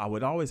I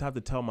would always have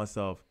to tell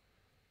myself,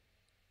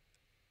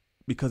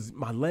 because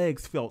my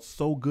legs felt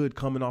so good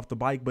coming off the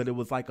bike, but it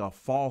was like a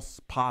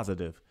false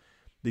positive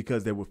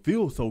because they would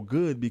feel so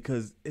good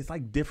because it's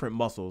like different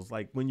muscles.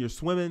 Like when you're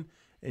swimming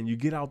and you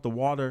get out the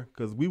water,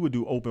 because we would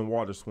do open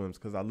water swims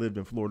because I lived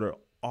in Florida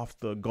off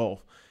the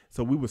Gulf.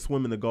 So we would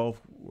swim in the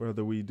Gulf,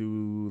 whether we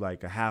do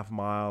like a half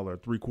mile or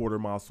 3/4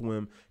 mile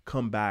swim,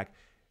 come back.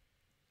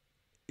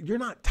 You're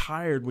not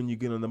tired when you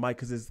get on the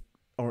bike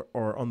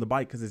or on the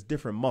bike because it's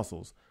different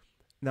muscles.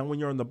 Now, when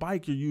you're on the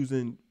bike, you're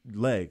using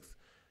legs.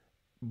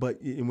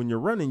 But when you're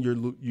running,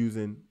 you're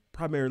using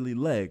primarily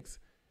legs.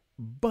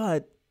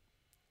 But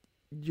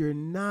you're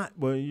not,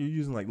 you're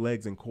using like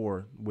legs and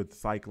core with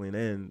cycling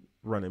and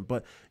running.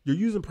 But you're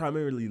using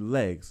primarily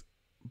legs.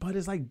 But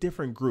it's like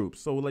different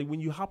groups. So like when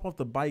you hop off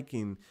the bike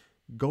and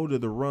go to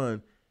the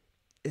run,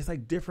 it's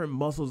like different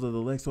muscles of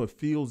the legs. So it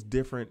feels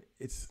different.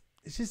 It's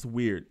just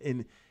weird.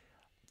 And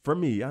for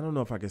me, I don't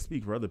know if I can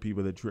speak for other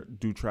people that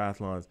do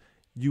triathlons,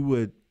 you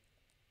would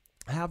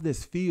have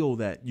this feel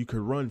that you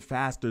could run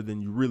faster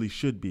than you really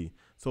should be.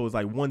 So it's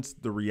like once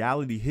the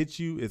reality hits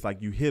you, it's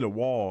like you hit a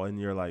wall and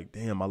you're like,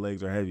 damn, my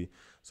legs are heavy.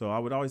 So I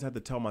would always have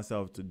to tell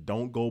myself to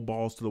don't go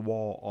balls to the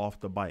wall off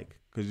the bike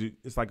because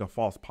it's like a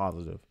false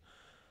positive.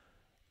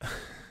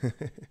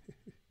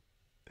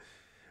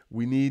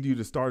 We need you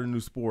to start a new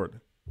sport.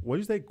 What do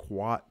you say?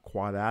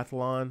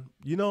 Quadathlon?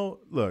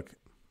 Look.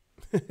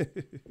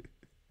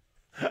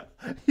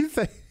 He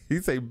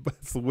say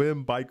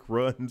swim, bike,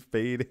 run,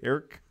 fade,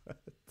 haircut.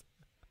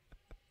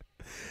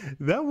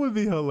 That would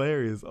be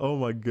hilarious. Oh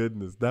my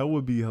goodness, that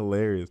would be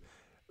hilarious.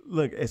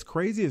 Look, as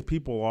crazy as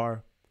people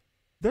are,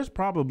 there's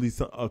probably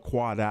a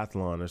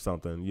quadathlon or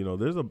something.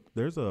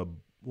 There's a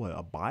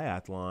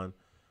biathlon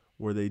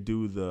where they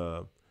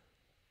do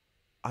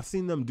I've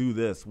seen them do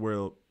this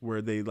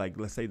where they like,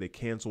 let's say they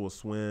cancel a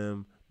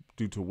swim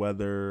due to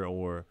weather,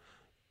 or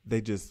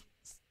they just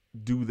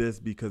do this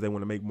because they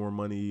want to make more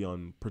money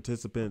on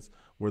participants,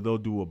 where they'll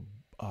do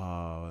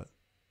a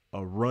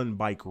run,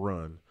 bike,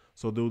 run.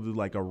 So they'll do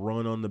like a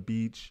run on the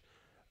beach,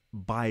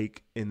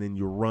 bike, and then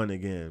you run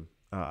again.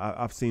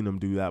 I've seen them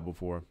do that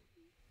before.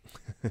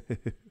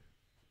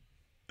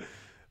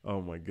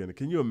 Oh my goodness.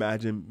 Can you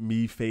imagine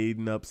me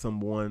fading up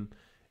someone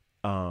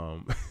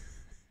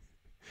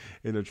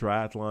in a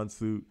triathlon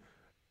suit,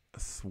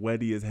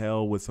 sweaty as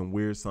hell with some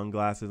weird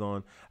sunglasses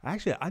on?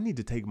 Actually, I need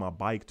to take my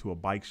bike to a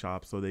bike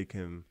shop so they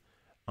can,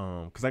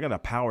 because I got a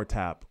power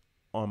tap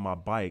on my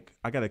bike.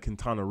 I got a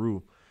Quintana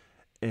Roo,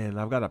 and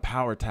I've got a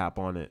power tap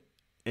on it.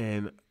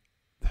 And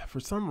for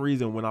some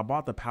reason, when I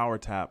bought the power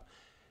tap,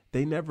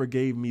 they never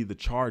gave me the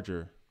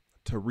charger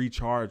to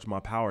recharge my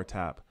power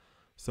tap.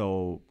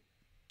 So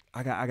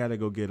I got to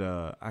go get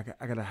I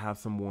got to have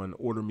someone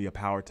order me a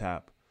power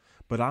tap.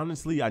 But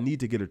honestly, I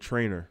need to get a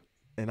trainer,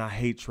 and I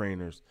hate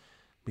trainers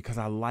because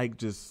I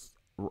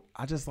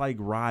just like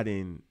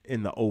riding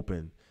in the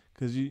open.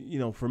 Because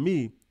for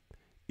me,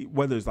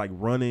 whether it's like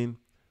running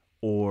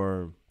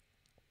or,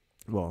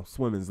 well,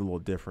 swimming is a little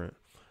different.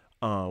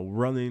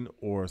 Running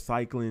or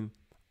cycling,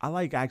 I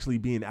like actually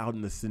being out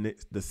in the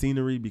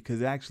scenery,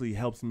 because it actually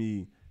helps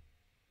me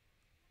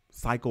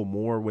cycle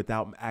more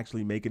without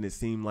actually making it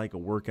seem like a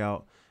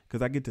workout,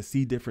 because I get to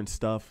see different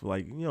stuff.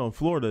 Like,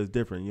 Florida is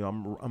different.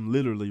 I'm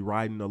literally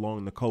riding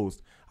along the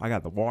coast. I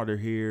got the water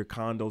here,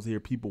 condos here,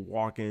 people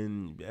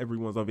walking,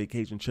 everyone's on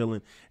vacation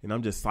chilling, and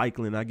I'm just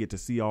cycling. I get to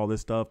see all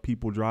this stuff,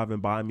 people driving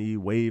by me,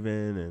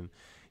 waving, and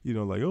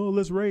like, oh,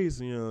 let's race,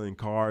 in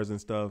cars and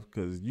stuff.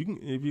 Because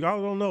if you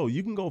guys don't know,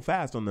 you can go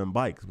fast on them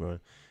bikes, bro.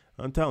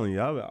 I'm telling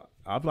you,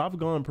 I've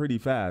gone pretty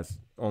fast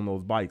on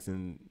those bikes,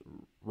 and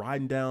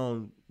riding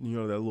down, that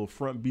little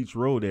Front Beach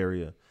Road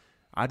area,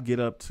 I'd get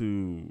up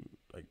to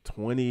like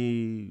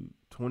 20,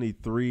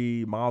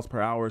 23 miles per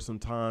hour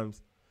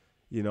sometimes,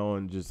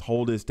 and just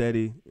hold it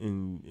steady,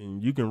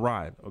 and you can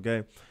ride,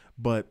 okay?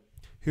 But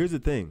here's the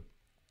thing.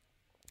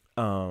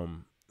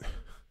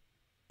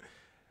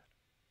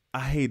 I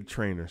hate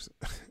trainers.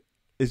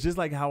 It's just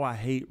like how I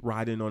hate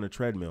riding on a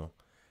treadmill.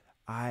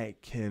 I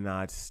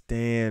cannot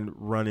stand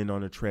running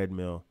on a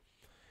treadmill.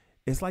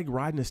 It's like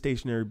riding a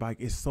stationary bike.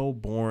 It's so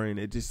boring.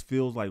 It just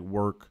feels like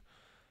work.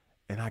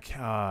 And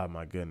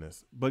my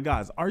goodness. But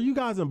guys, are you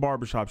guys in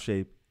barbershop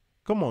shape?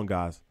 Come on,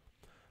 guys.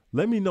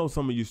 Let me know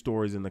some of your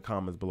stories in the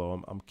comments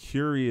below. I'm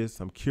curious.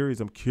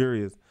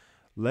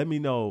 Let me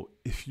know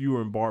if you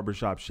were in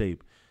barbershop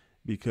shape,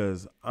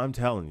 because I'm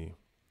telling you,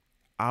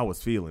 I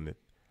was feeling it.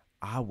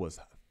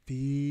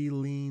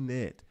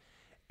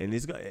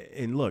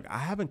 And look, I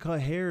haven't cut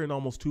hair in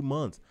almost 2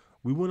 months.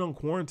 We went on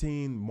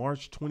quarantine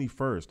March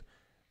 21st.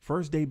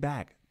 First day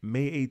back,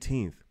 May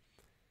 18th.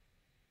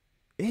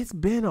 It's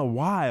been a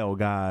while,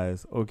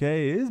 guys,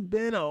 okay? It's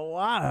been a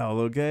while.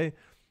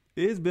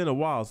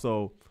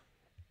 So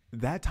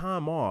that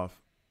time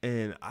off,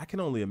 and I can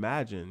only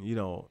imagine,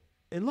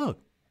 and look,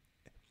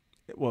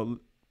 well,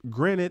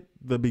 granted,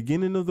 the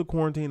beginning of the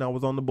quarantine, I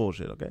was on the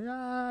bullshit, okay?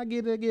 I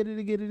get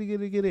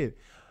it.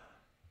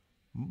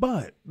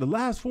 But the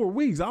last 4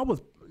 weeks, I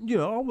was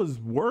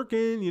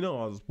working, I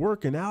was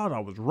working out, I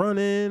was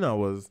running, I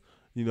was,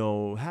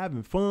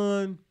 having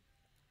fun.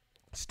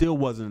 Still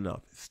wasn't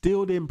enough.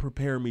 Still didn't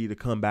prepare me to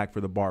come back for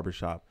the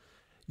barbershop.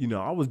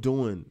 I was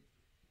doing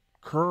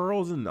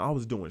curls, and I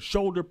was doing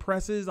shoulder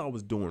presses. I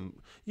was doing,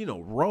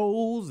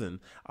 rows, and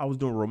I was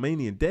doing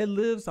Romanian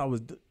deadlifts. I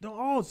was doing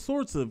all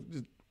sorts of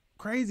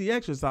crazy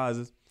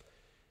exercises.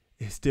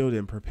 It still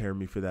didn't prepare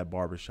me for that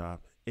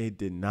barbershop. It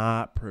did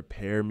not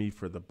prepare me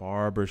for the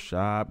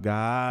barbershop,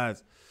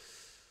 guys.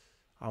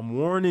 I'm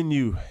warning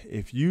you.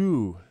 If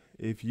you,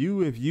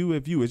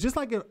 it's just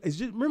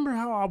remember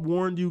how I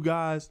warned you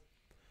guys?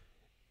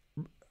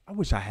 I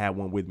wish I had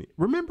one with me.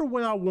 Remember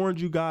when I warned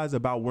you guys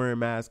about wearing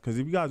masks? Because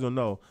if you guys don't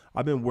know,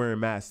 I've been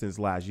wearing masks since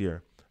last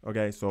year.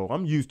 Okay, so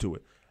I'm used to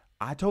it.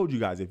 I told you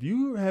guys, if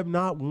you have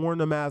not worn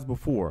a mask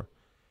before,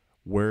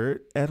 wear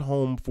it at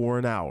home for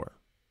an hour.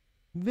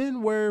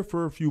 Then wear it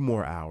for a few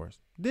more hours.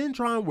 Then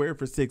try and wear it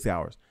for 6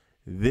 hours.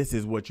 This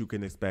is what you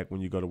can expect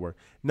when you go to work.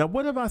 Now,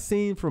 what have I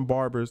seen from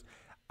barbers?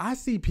 I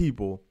see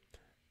people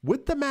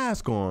with the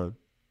mask on.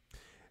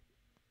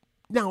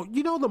 Now,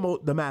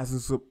 the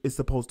mask is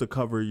supposed to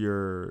cover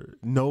your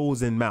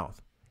nose and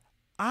mouth.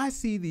 I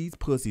see these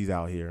pussies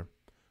out here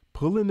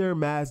pulling their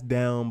mask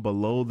down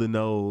below the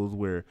nose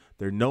where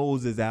their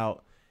nose is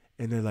out.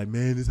 And they're like,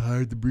 man, it's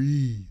hard to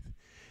breathe.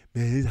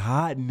 Man, it's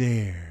hot in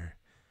there.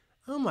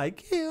 I'm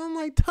like,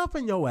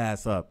 toughen your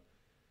ass up.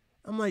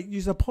 I'm like,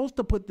 you're supposed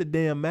to put the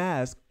damn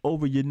mask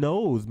over your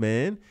nose,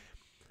 man.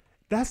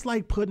 That's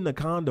like putting a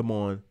condom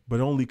on,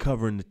 but only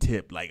covering the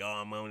tip. Like, oh,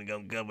 I'm only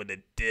going to cover the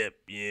tip.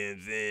 You know what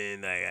I'm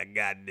saying? Like, I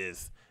got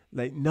this.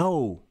 Like,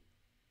 no.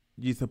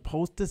 You're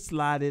supposed to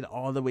slide it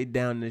all the way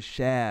down the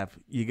shaft.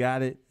 You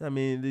got it? I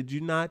mean, did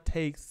you not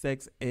take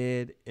sex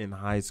ed in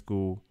high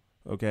school?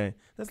 Okay?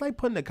 That's like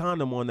putting a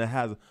condom on that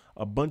has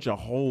a bunch of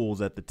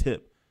holes at the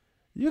tip.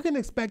 You can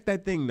expect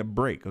that thing to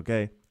break,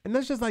 okay? And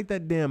that's just like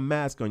that damn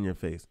mask on your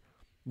face.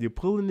 You're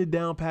pulling it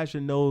down past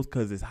your nose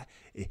because it's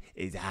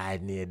hot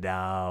in there,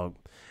 dog.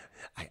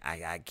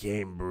 I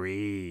can't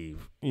breathe.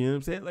 You know what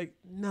I'm saying? Like,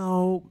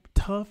 no,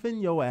 toughen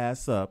your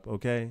ass up,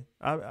 okay?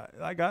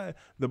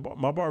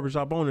 My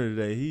barbershop owner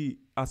today,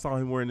 I saw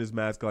him wearing this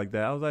mask like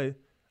that. I was like,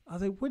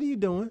 what are you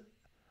doing?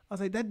 I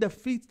was like, that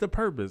defeats the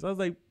purpose. I was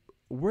like,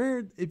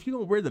 if you're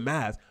gonna wear the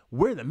mask,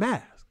 wear the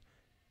mask.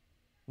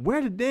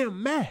 Wear the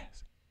damn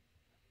mask.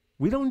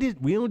 We don't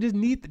just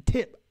need the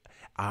tip.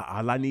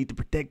 All I need to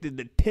protect is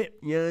the tip.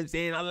 You know what I'm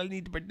saying? All I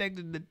need to protect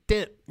is the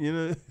tip. You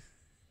know?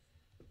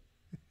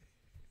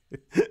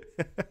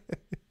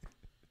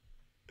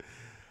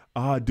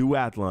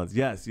 Duathlons.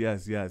 Yes.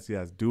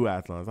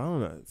 Duathlons. I don't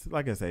know.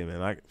 Like I say,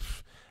 man,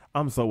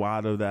 I'm so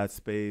out of that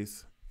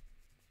space.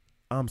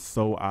 It's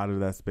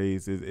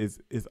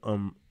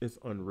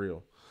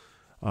unreal.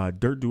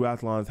 Dirt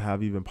duathlons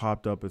have even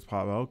popped up as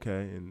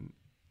okay. And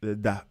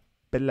the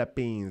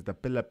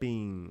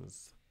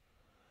Philippines.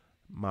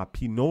 My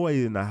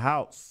Pinoy in the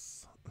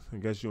house. I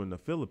guess you're in the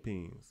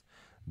Philippines.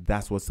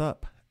 That's what's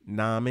up.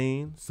 Nah, I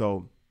mean?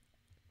 So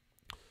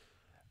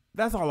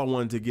that's all I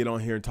wanted to get on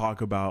here and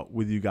talk about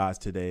with you guys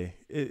today.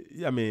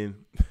 It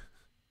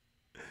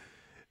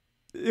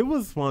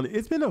was fun.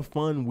 It's been a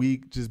fun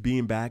week just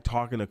being back,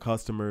 talking to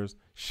customers,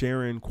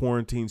 sharing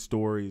quarantine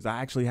stories.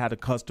 I actually had a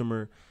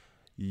customer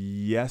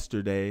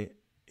yesterday.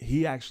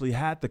 He actually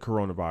had the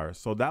coronavirus.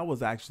 So that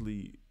was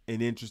actually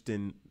an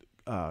interesting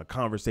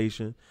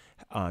conversation,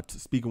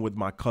 speaking with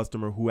my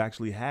customer who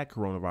actually had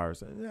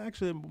coronavirus. And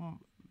actually,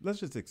 let's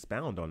just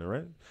expound on it,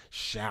 right?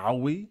 Shall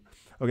we?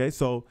 Okay,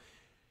 so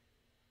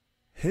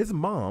his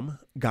mom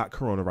got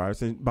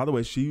coronavirus. And by the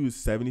way, she was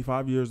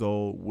 75 years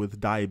old with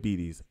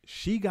diabetes.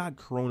 She got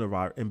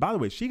coronavirus. And by the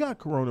way, she got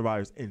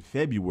coronavirus in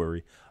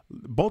February.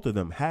 Both of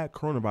them had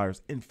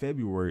coronavirus in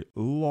February,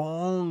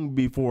 long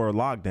before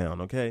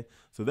lockdown. Okay.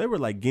 So they were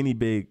like guinea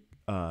pig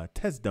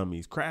test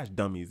dummies, crash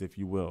dummies, if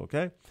you will.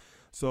 Okay.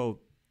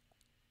 So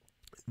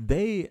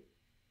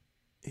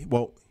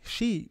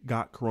she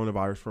got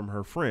coronavirus from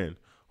her friend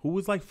who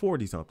was like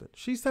 40 something.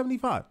 She's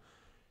 75.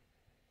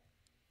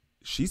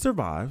 She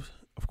survived.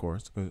 Of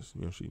course, because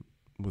she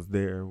was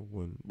there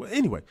when. Well,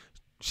 anyway,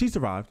 she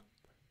survived.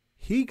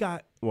 He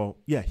got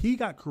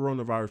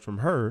coronavirus from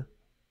her,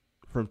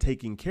 from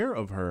taking care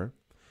of her.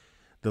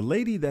 The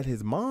lady that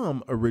his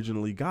mom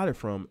originally got it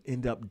from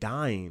ended up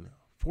dying,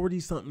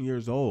 40-something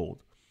years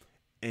old,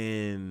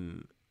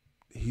 and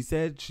he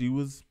said she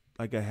was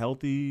like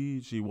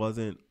she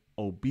wasn't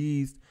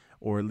obese,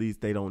 or at least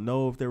they don't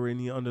know if there were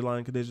any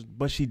underlying conditions,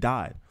 but she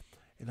died,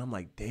 and I'm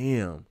like,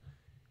 damn.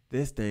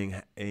 This thing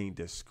ain't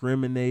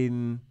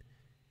discriminating.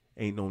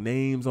 Ain't no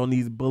names on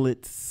these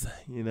bullets.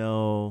 These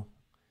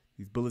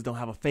bullets don't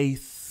have a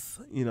face.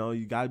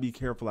 You got to be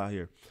careful out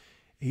here.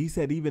 He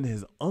said even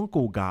his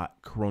uncle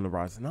got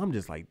coronavirus. And I'm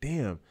just like,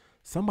 damn,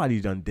 somebody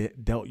done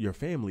dealt your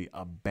family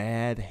a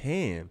bad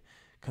hand.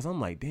 Because I'm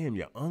like, damn,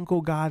 your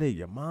uncle got it.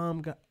 Your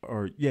mom got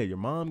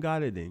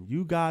it. And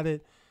you got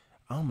it.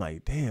 I'm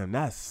like, damn,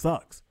 that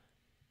sucks.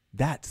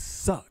 That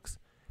sucks.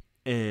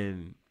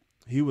 And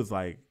he was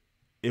like,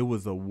 it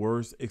was the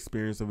worst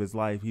experience of his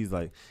life. He's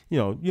like, you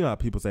know how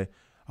people say,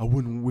 I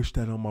wouldn't wish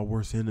that on my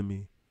worst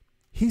enemy.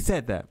 He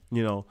said that,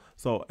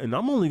 So, and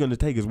I'm only going to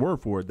take his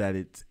word for it that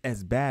it's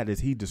as bad as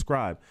he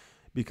described.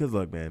 Because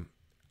look, man,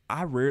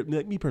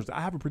 me personally,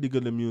 I have a pretty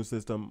good immune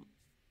system.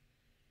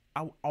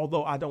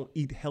 Although I don't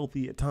eat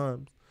healthy at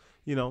times,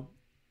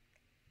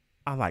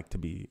 I like to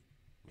be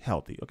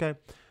healthy. Okay.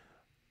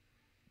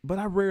 But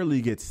I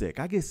rarely get sick.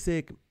 I get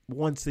sick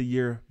once a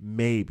year,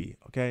 maybe.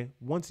 Okay.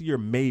 Once a year,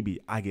 maybe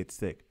I get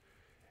sick.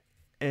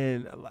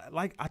 And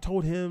like I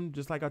told him,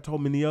 just like I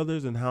told many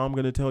others, and how I'm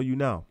going to tell you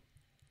now,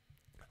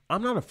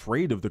 I'm not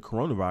afraid of the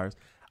coronavirus.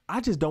 I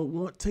just don't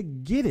want to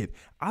get it.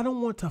 I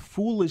don't want to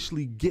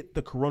foolishly get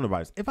the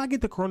coronavirus. If I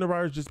get the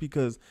coronavirus just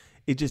because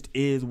it just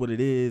is what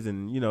it is,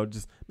 and,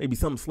 just maybe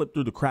something slipped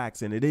through the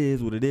cracks and it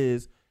is what it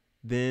is,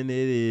 then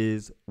it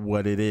is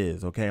what it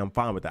is. Okay. I'm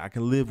fine with that. I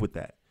can live with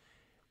that.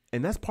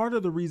 And that's part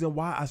of the reason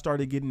why I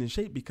started getting in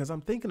shape, because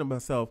I'm thinking to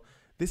myself,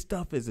 this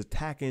stuff is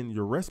attacking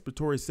your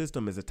respiratory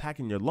system, is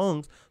attacking your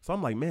lungs. So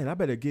I'm like, man, I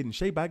better get in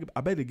shape. I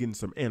better get in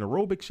some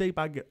anaerobic shape.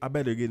 I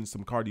better get in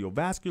some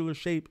cardiovascular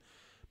shape,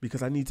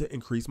 because I need to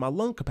increase my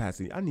lung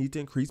capacity. I need to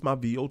increase my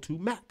VO2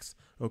 max.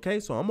 Okay.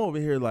 So I'm over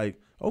here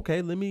like,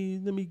 okay, let me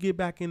get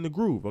back in the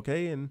groove.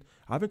 Okay. And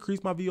I've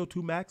increased my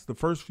VO2 max. The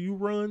first few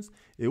runs,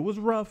 it was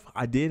rough.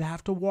 I did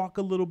have to walk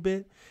a little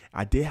bit.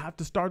 I did have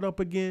to start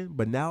up again,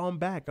 but now I'm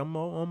back. I'm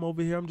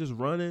over here. I'm just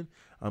running.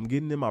 I'm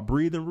getting in my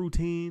breathing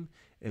routine,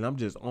 and I'm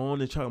just on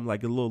the track. I'm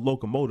like a little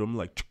locomotive. I'm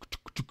like,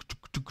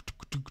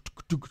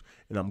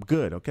 and I'm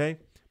good. Okay.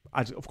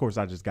 Of course,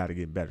 I just got to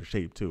get in better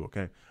shape too.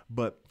 Okay.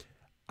 But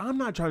I'm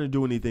not trying to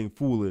do anything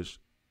foolish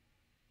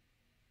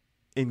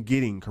in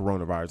getting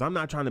coronavirus. I'm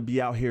not trying to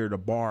be out here at a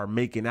bar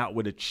making out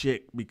with a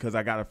chick because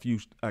I got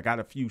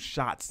a few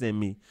shots in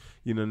me.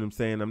 You know what I'm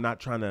saying? I'm not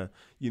trying to,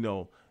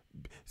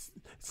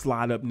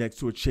 slide up next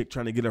to a chick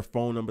trying to get her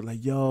phone number.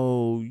 Like,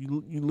 yo,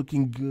 you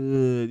looking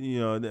good.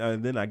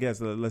 And then I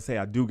guess, let's say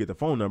I do get the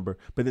phone number,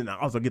 but then I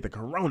also get the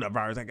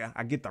coronavirus.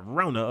 I get the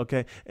Rona.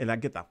 Okay. And I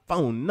get the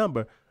phone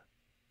number.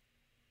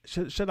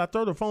 Should I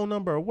throw the phone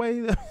number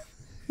away?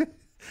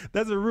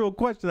 That's a real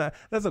question.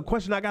 That's a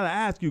question I gotta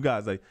ask you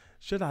guys. Like,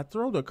 should I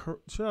throw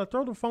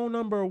the phone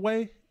number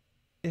away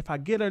if I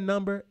get her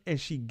number and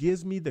she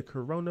gives me the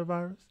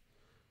coronavirus?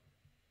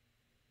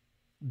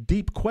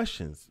 Deep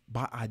questions,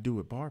 but I do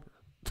it, Barber.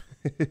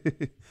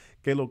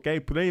 Que lo que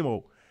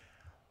primo?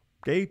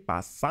 Que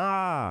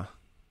pasa?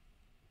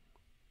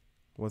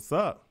 What's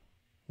up?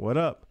 What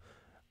up?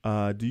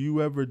 Do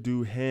you ever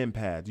do hand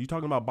pads? You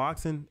talking about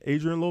boxing,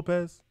 Adrian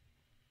Lopez?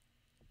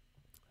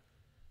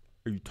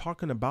 Are you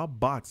talking about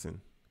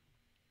boxing?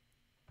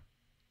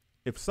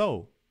 If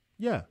so,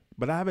 yeah.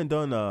 But I haven't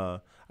done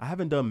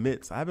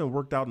mitts. I haven't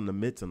worked out in the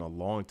mitts in a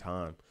long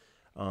time.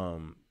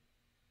 Of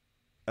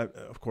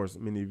course,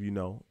 many of you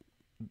know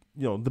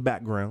the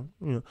background.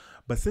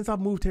 But since I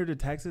moved here to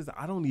Texas,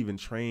 I don't even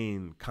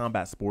train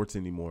combat sports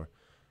anymore.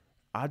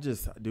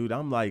 dude,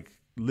 I'm like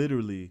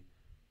literally,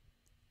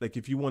 like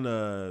if you want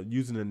to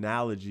use an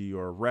analogy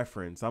or a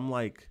reference, I'm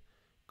like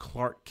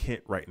Clark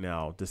Kent right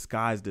now,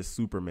 disguised as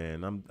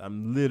Superman.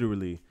 I'm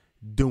literally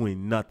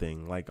doing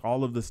nothing. Like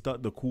all of the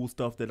stuff, the cool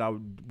stuff that I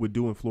would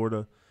do in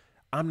Florida,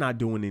 I'm not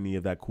doing any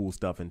of that cool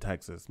stuff in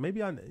Texas.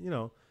 Maybe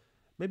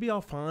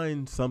I'll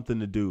find something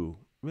to do.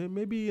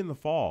 Maybe in the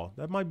fall.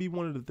 That might be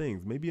one of the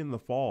things. Maybe in the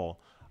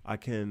fall I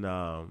can,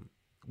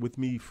 with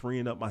me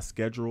freeing up my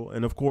schedule.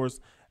 And of course,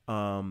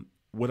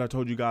 what I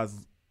told you guys,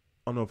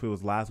 I don't know if it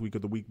was last week or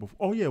the week before.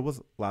 Oh yeah, it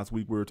was last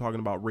week. We were talking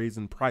about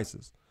raising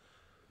prices.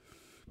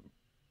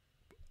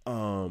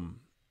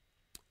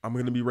 I'm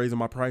going to be raising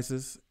my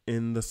prices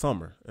in the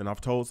summer. And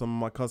I've told some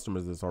of my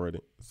customers this already.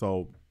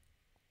 So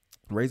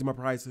raising my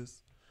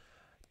prices,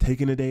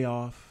 taking a day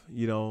off,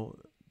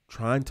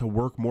 trying to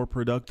work more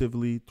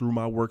productively through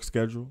my work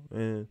schedule.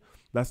 And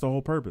that's the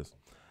whole purpose.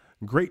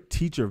 Great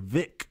teacher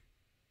Vic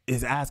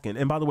is asking.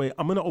 And by the way,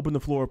 I'm going to open the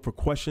floor for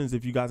questions.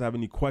 If you guys have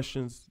any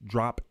questions,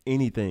 drop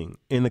anything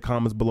in the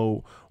comments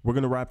below. We're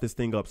going to wrap this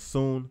thing up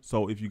soon.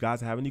 So if you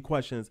guys have any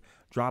questions,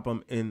 drop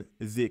them in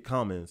the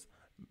comments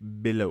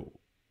below.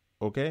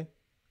 Okay.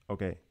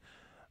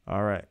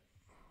 All right.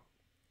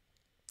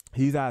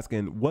 He's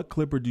asking, what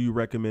clipper do you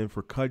recommend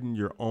for cutting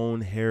your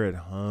own hair at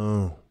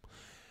home?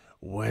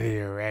 What do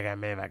you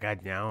recommend for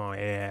cutting your own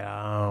hair at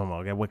home?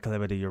 Okay. What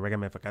clipper do you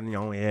recommend for cutting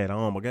your own hair at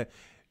home? Okay.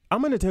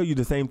 I'm going to tell you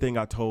the same thing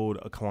I told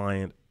a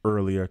client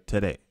earlier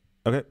today.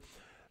 Okay.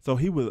 So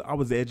I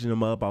was edging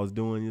him up. I was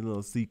doing a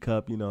little C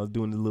cup, I was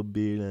doing a little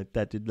beard,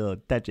 touch it, a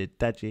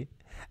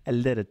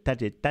little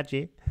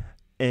touchy.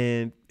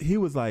 And he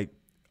was like,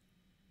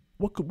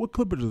 what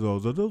clippers are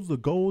those? Are those the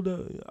gold?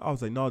 I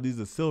was like, no, these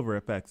are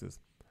silver FXs.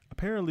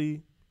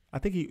 Apparently, I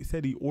think he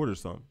said he ordered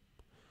some.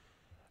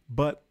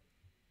 But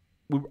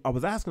I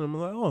was asking him,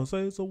 like, oh,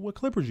 so what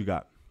clippers you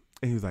got?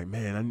 And he was like,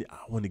 man, I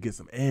want to get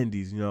some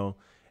Andys,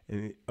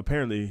 And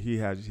apparently he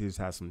just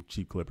has some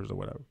cheap clippers or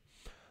whatever.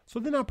 So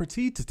then I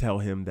proceed to tell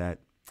him that,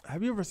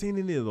 have you ever seen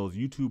any of those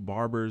YouTube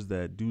barbers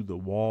that do the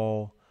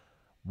wall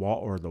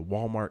or the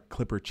Walmart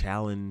clipper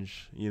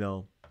challenge,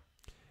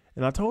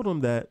 And I told him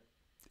that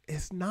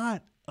it's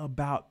not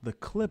about the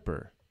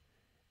clipper.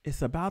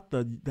 It's about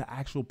the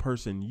actual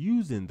person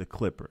using the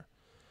clipper.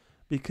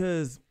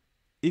 Because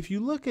if you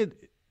look at,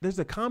 there's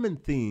a common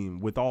theme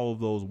with all of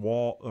those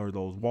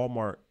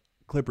Walmart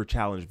clipper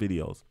challenge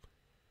videos.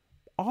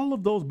 All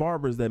of those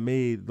barbers that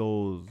made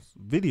those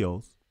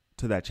videos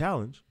to that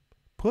challenge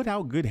put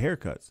out good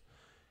haircuts.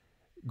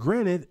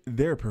 Granted,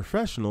 they're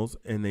professionals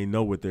and they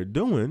know what they're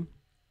doing.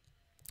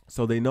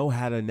 So they know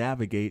how to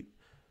navigate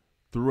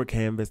through a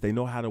canvas. They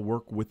know how to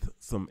work with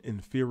some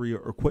inferior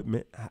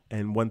equipment.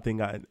 And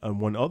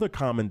one other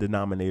common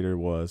denominator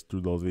was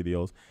through those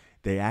videos,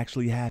 they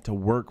actually had to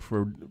work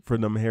for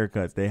them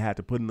haircuts. They had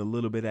to put in a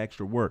little bit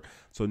extra work.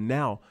 So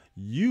now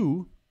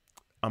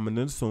I'm going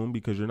to assume,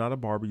 because you're not a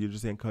barber, you're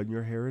just saying cutting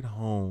your hair at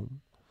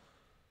home.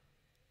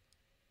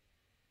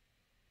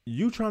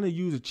 You trying to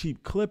use a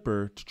cheap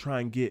clipper to try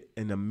and get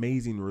an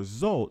amazing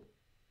result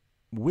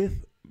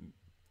with,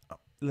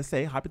 let's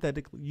say,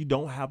 hypothetically, you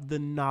don't have the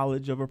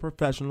knowledge of a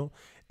professional.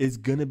 It's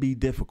going to be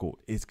difficult.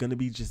 It's going to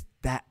be just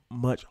that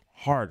much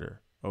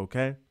harder.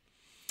 Okay.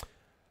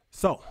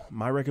 So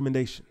my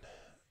recommendation,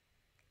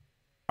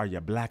 are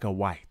you black or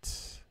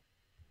white?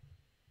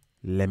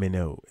 Let me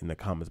know in the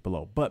comments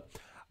below. But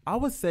I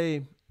would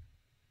say,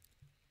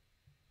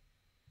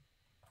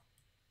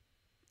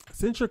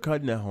 since you're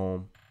cutting at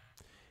home,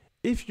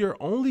 if you're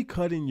only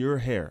cutting your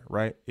hair,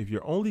 right? If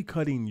you're only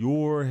cutting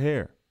your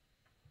hair,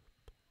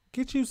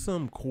 get you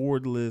some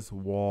cordless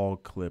wall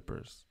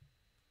clippers.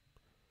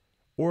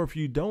 Or if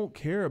you don't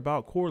care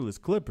about cordless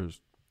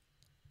clippers,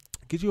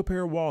 get you a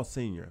pair of Wall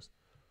Seniors.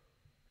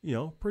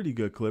 Pretty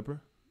good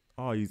clipper.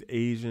 Oh, he's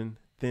Asian,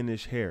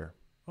 thinnish hair.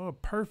 Oh,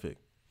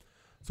 perfect.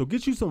 So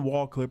get you some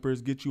wall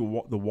clippers. Get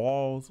you the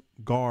Walls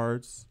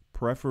guards,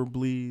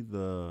 preferably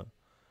the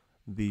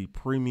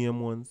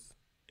premium ones.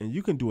 And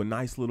you can do a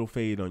nice little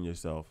fade on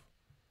yourself.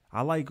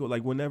 I like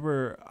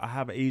whenever I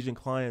have Asian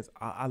clients,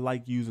 I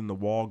like using the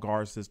wall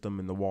guard system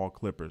and the wall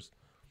clippers.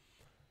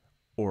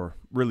 Or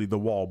really the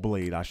wall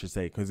blade, I should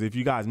say. Because if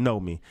you guys know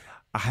me,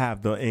 I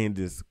have the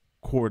Andis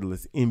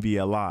cordless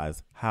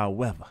NVLIs.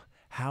 However,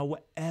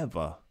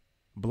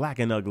 black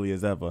and ugly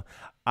as ever,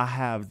 I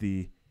have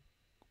the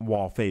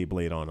wall fade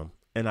blade on them.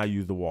 And I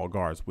use the wall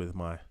guards with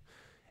my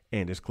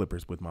Andis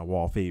clippers with my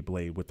wall fade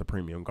blade with the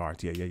premium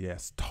guards.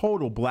 Yes.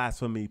 Total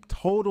blasphemy.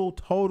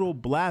 Total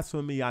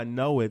blasphemy. I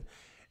know it.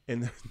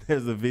 And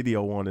there's a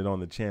video on it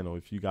on the channel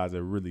if you guys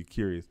are really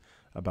curious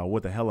about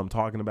what the hell I'm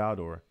talking about,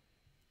 or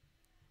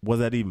was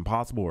that even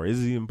possible, or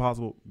is it even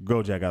possible?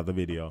 Go check out the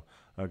video.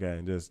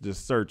 Okay.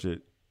 Just search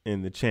it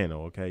in the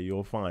channel. Okay.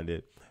 You'll find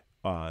it.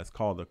 It's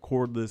called the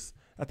cordless,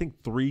 I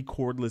think 3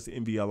 cordless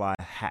NVLI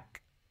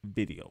hack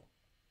video.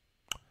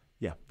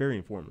 Yeah, very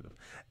informative,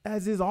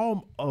 as is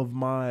all of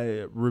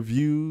my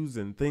reviews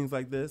and things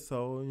like this.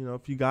 So,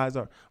 if you guys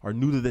are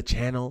new to the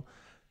channel,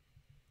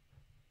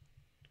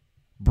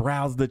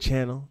 browse the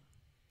channel,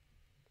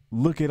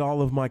 look at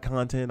all of my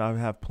content. I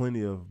have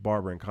plenty of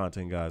barbering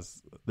content,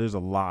 guys. There's a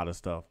lot of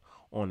stuff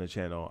on the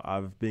channel.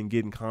 I've been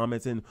getting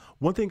comments. And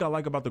one thing I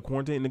like about the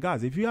quarantine, and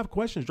guys, if you have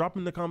questions, drop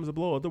them in the comments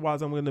below.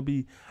 Otherwise, I'm going to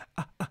be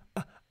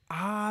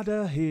out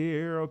of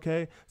here,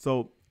 okay?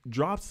 So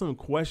drop some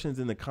questions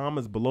in the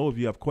comments below if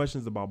you have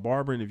questions about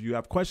barbering, if you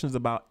have questions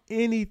about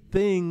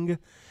anything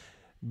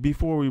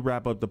before we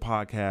wrap up the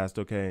podcast,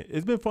 okay?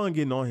 It's been fun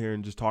getting on here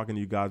and just talking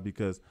to you guys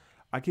because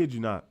I kid you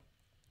not,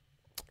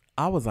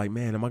 I was like,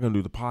 man, am I going to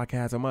do the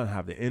podcast? Am I going to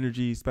have the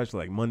energy,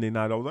 especially like Monday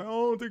night? I was like, oh,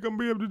 I don't think I'm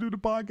going to be able to do the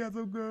podcast.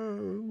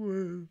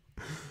 Okay.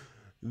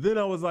 Then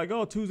I was like,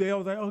 oh, Tuesday, I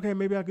was like, okay,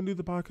 maybe I can do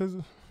the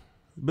podcast.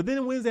 But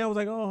then Wednesday, I was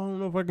like, oh, I don't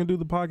know if I can do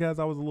the podcast.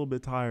 I was a little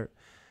bit tired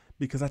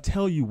because I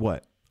tell you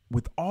what,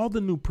 with all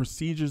the new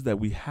procedures that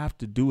we have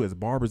to do as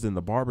barbers in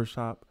the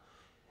barbershop,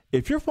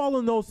 if you're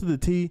following those to the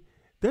T,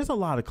 there's a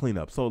lot of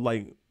cleanup. So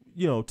like,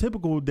 you know,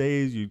 typical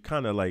days, you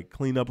kind of like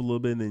clean up a little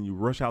bit and then you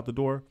rush out the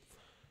door.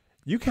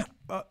 You can't,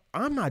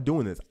 I'm not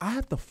doing this. I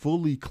have to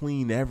fully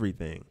clean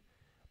everything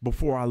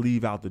before I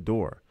leave out the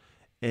door.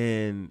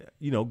 And,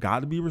 you know,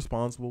 got to be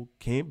responsible.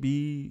 Can't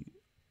be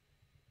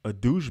a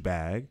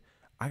douchebag.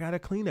 I got to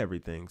clean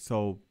everything.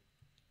 So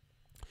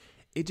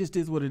it just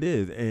is what it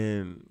is.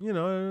 And, you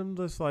know, I'm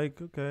just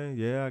like, okay,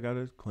 yeah, I got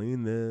to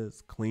clean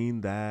this,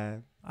 clean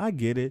that. I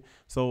get it.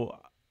 So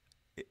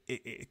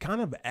it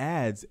kind of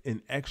adds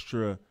an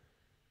extra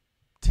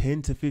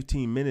 10 to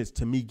 15 minutes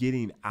to me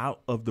getting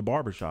out of the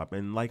barbershop.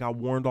 And like I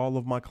warned all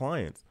of my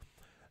clients,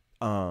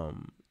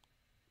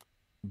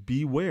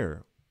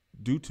 beware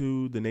due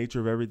to the nature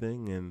of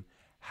everything and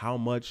how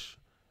much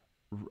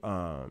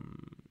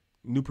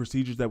new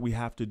procedures that we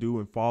have to do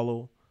and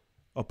follow.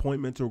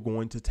 Appointments are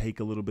going to take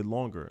a little bit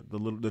longer.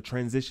 The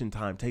transition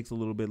time takes a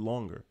little bit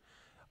longer,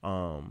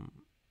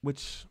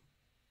 which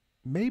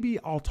maybe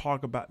I'll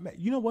talk about.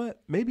 You know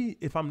what? Maybe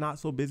if I'm not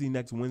so busy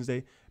next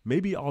Wednesday,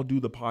 maybe I'll do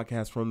the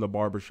podcast from the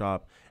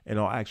barbershop and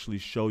I'll actually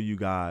show you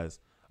guys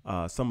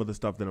some of the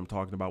stuff that I'm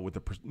talking about with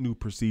the new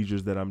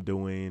procedures that I'm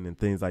doing and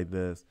things like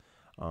this.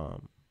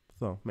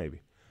 So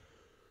maybe.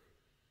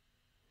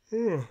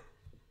 Yeah.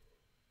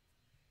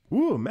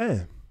 Ooh,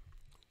 man.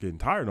 Getting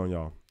tired on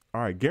y'all.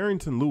 All right,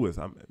 Garrington Lewis.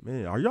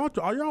 Man, are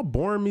y'all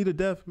boring me to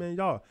death, man?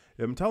 Y'all,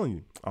 I'm telling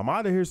you, I'm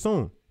out of here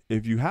soon.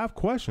 If you have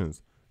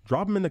questions,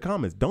 drop them in the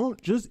comments. Don't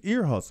just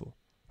ear hustle,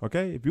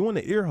 okay? If you want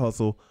to ear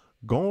hustle,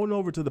 go on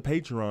over to the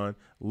Patreon,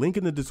 link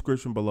in the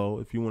description below.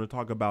 If you want to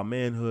talk about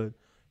manhood,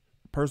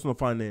 personal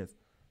finance,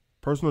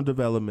 personal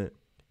development,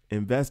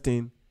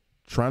 investing,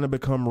 trying to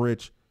become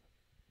rich,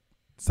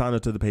 sign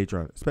up to the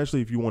Patreon,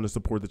 especially if you want to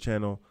support the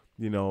channel.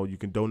 You know, you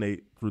can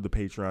donate through the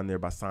Patreon there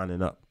by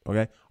signing up,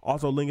 okay?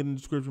 Also, link in the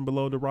description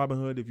below to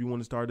Robinhood if you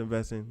want to start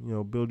investing, you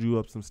know, build you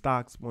up some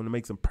stocks, want to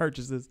make some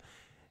purchases.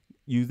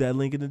 Use that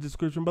link in the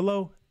description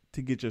below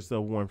to get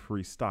yourself one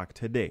free stock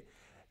today.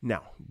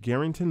 Now,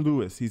 Garrington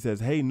Lewis, he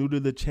says, hey, new to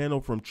the channel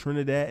from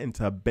Trinidad and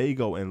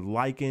Tobago and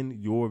liking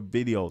your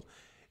videos.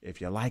 If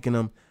you're liking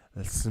them,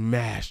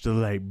 smash the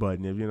like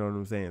button, if you know what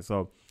I'm saying.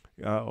 So,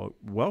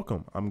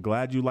 welcome. I'm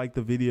glad you like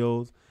the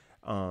videos.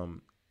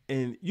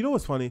 And you know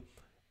what's funny?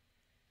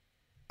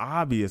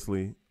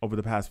 Obviously, over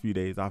the past few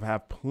days, I've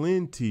had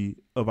plenty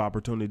of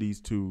opportunities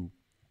to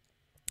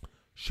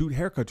shoot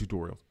haircut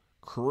tutorials,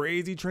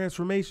 crazy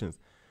transformations.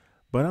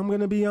 But I'm going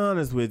to be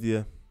honest with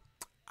you.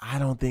 I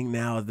don't think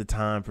now is the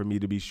time for me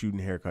to be shooting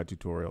haircut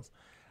tutorials.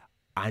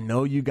 I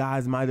know you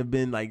guys might have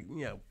been like,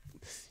 you know,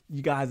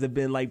 you guys have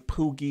been like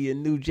Pookie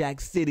in New Jack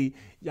City.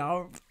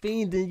 Y'all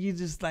fiending. You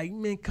just like,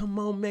 man, come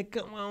on,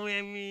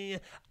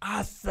 man.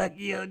 I suck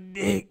your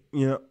dick.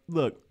 You know,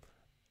 look.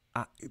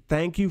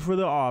 Thank you for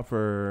the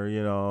offer.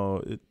 You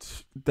know,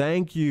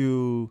 thank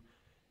you.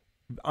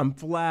 I'm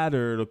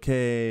flattered.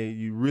 Okay.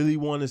 You really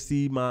want to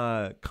see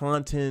my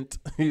content.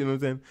 You know what I'm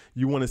saying?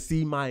 You want to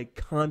see my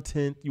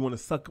content. You want to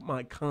suck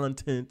my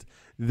content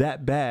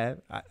that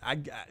bad. I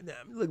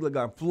look,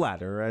 I'm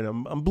flattered, right?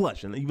 I'm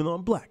blushing, even though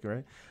I'm black,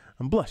 right?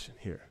 I'm blushing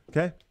here.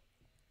 Okay.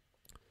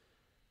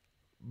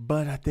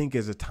 But I think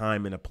there's a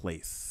time and a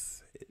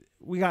place.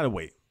 We got to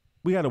wait.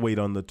 We gotta wait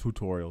on the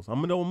tutorials.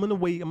 I'm gonna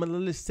wait. I'm gonna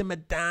let it simmer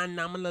down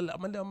now. I'm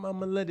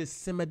gonna let it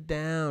simmer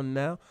down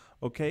now.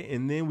 Okay,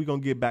 and then we're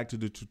gonna get back to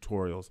the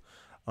tutorials.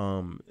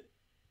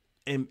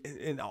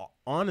 And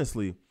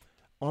honestly,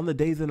 on the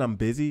days that I'm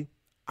busy,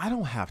 I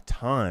don't have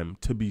time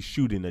to be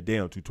shooting a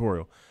damn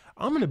tutorial.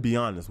 I'm gonna be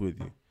honest with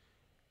you.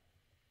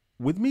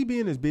 With me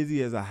being as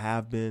busy as I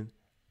have been,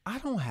 I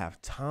don't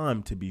have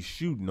time to be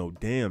shooting no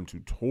damn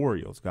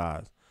tutorials,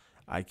 guys.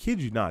 I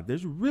kid you not.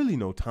 There's really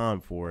no time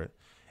for it.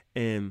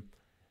 And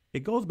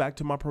it goes back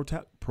to my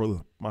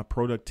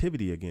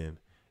productivity again.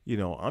 You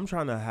know, I'm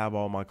trying to have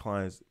all my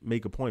clients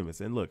make appointments.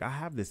 And look, I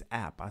have this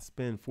app. I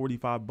spend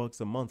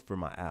 $45 a month for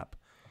my app.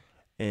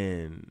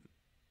 And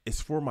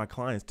it's for my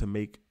clients to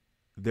make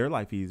their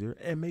life easier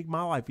and make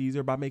my life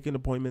easier by making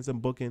appointments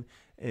and booking.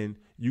 And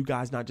you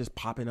guys not just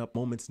popping up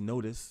moments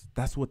notice.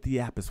 That's what the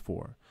app is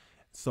for.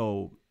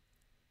 So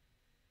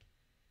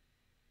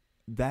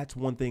that's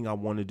one thing I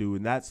want to do.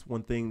 And that's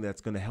one thing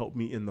that's going to help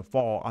me in the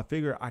fall. I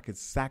figure I could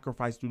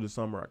sacrifice through the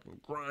summer. I can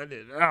grind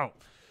it out.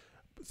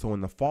 So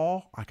in the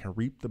fall, I can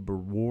reap the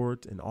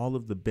rewards and all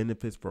of the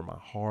benefits for my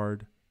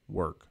hard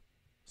work.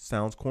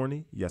 Sounds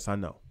corny? Yes, I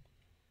know.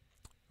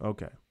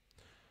 Okay.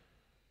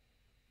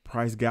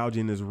 Price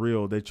gouging is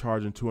real. They're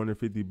charging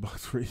 $250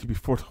 for each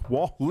before the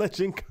wall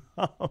legend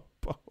combo.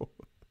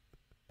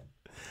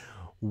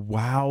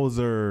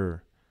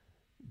 Wowzer.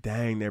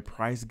 Dang, they're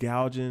price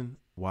gouging.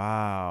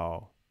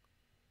 Wow.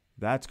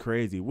 That's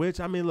crazy. Which,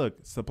 I mean,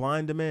 look, supply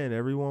and demand.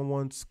 Everyone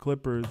wants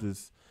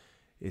Clippers.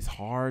 It's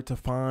hard to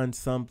find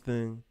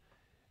something.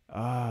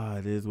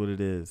 It is what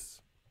it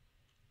is.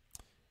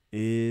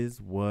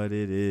 Is what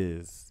it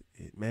is.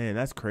 Man,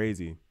 that's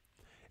crazy.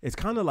 It's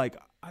kind of like,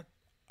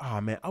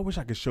 I wish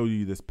I could show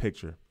you this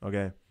picture,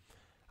 okay?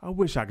 I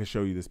wish I could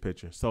show you this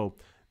picture. So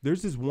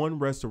there's this one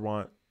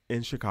restaurant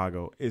in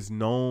Chicago. It's a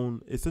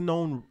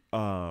known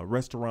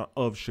restaurant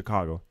of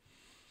Chicago.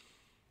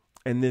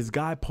 And this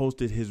guy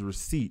posted his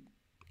receipt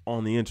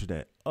on the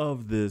internet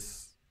of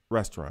this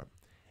restaurant.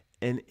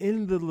 And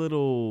in the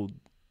little,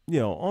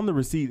 on the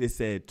receipt, it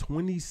said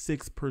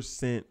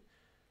 26%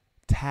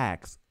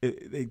 tax.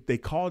 They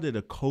called it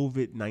a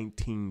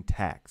COVID-19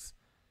 tax.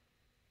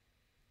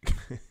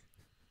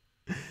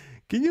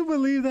 Can you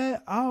believe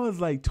that? I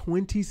was like,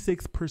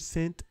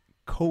 26%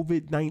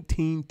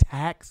 COVID-19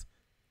 tax?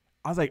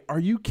 I was like, are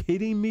you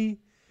kidding me?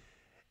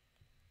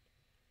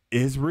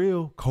 It's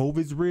real.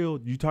 COVID's real.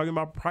 You talking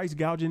about price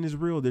gouging is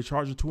real. They're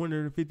charging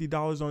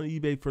 $250 on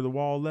eBay for the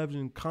Wall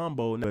Legend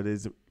combo. But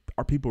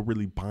are people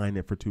really buying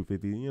it for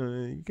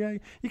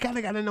 $250? You kind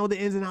of got to know the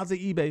ins and outs of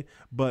eBay.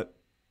 But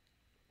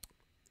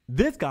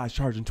this guy's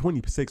charging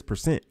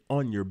 26%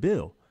 on your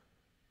bill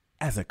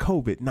as a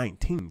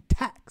COVID-19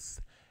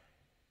 tax.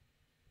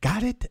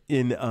 Got it?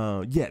 And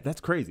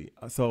that's crazy.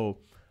 So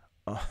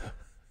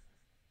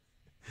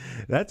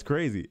that's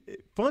crazy.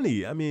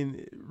 Funny. I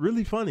mean,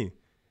 really funny.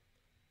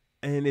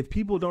 And if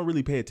people don't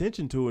really pay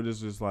attention to it, it's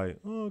just like,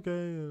 oh,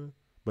 okay.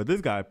 But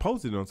this guy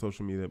posted it on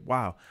social media.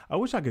 Wow. I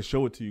wish I could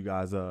show it to you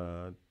guys.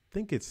 I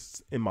think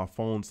it's in my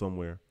phone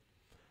somewhere.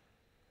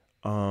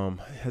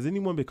 Has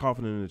anyone been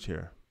coughing in the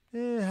chair?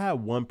 I had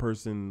one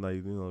person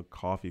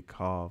cough,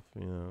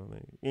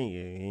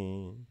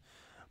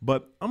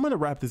 But I'm gonna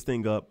wrap this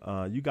thing up.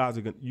 You guys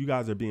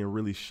are being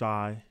really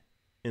shy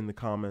in the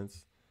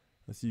comments.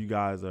 I see you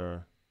guys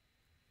want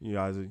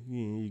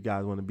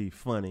to be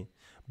funny,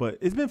 but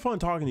it's been fun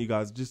talking to you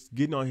guys. Just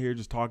getting on here,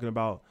 just talking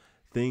about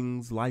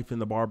things, life in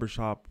the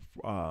barbershop.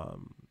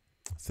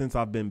 Since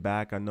I've been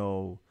back, I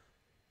know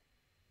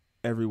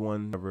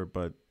everyone,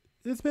 but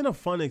it's been a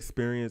fun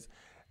experience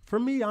for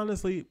me.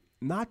 Honestly,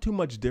 not too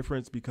much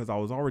difference because I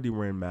was already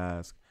wearing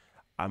masks.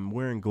 I'm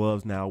wearing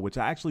gloves now, which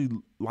I actually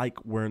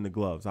like wearing the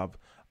gloves.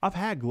 I've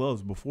had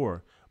gloves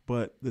before,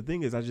 but the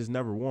thing is I just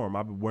never wore them.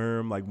 I would wear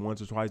them like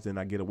once or twice, then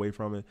I get away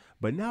from it.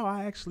 But now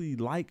I actually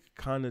like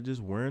kind of just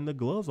wearing the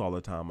gloves all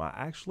the time. I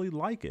actually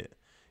like it.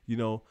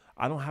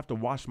 I don't have to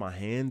wash my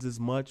hands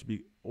as much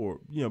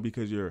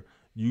because you're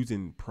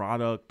using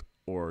product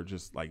or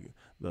just like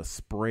the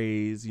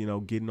sprays,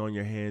 getting on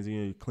your hands,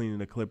 you're cleaning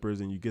the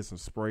clippers and you get some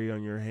spray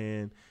on your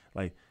hand.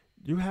 Like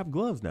you have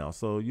gloves now,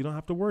 so you don't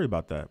have to worry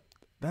about that.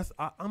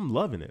 I'm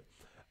loving it.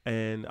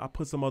 And I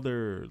put some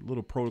other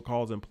little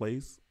protocols in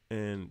place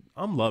and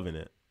I'm loving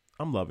it.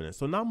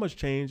 So not much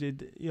change.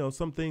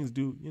 Some things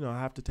do, I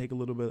have to take a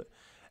little bit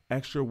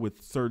extra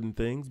with certain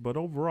things, but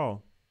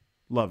overall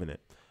loving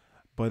it.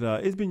 But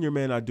it's been your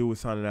man I Do It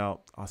signing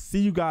out. I'll see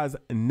you guys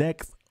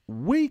next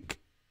week.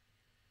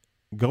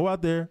 Go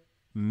out there,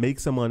 make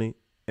some money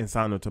and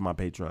sign up to my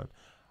Patreon.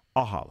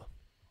 I'll holla.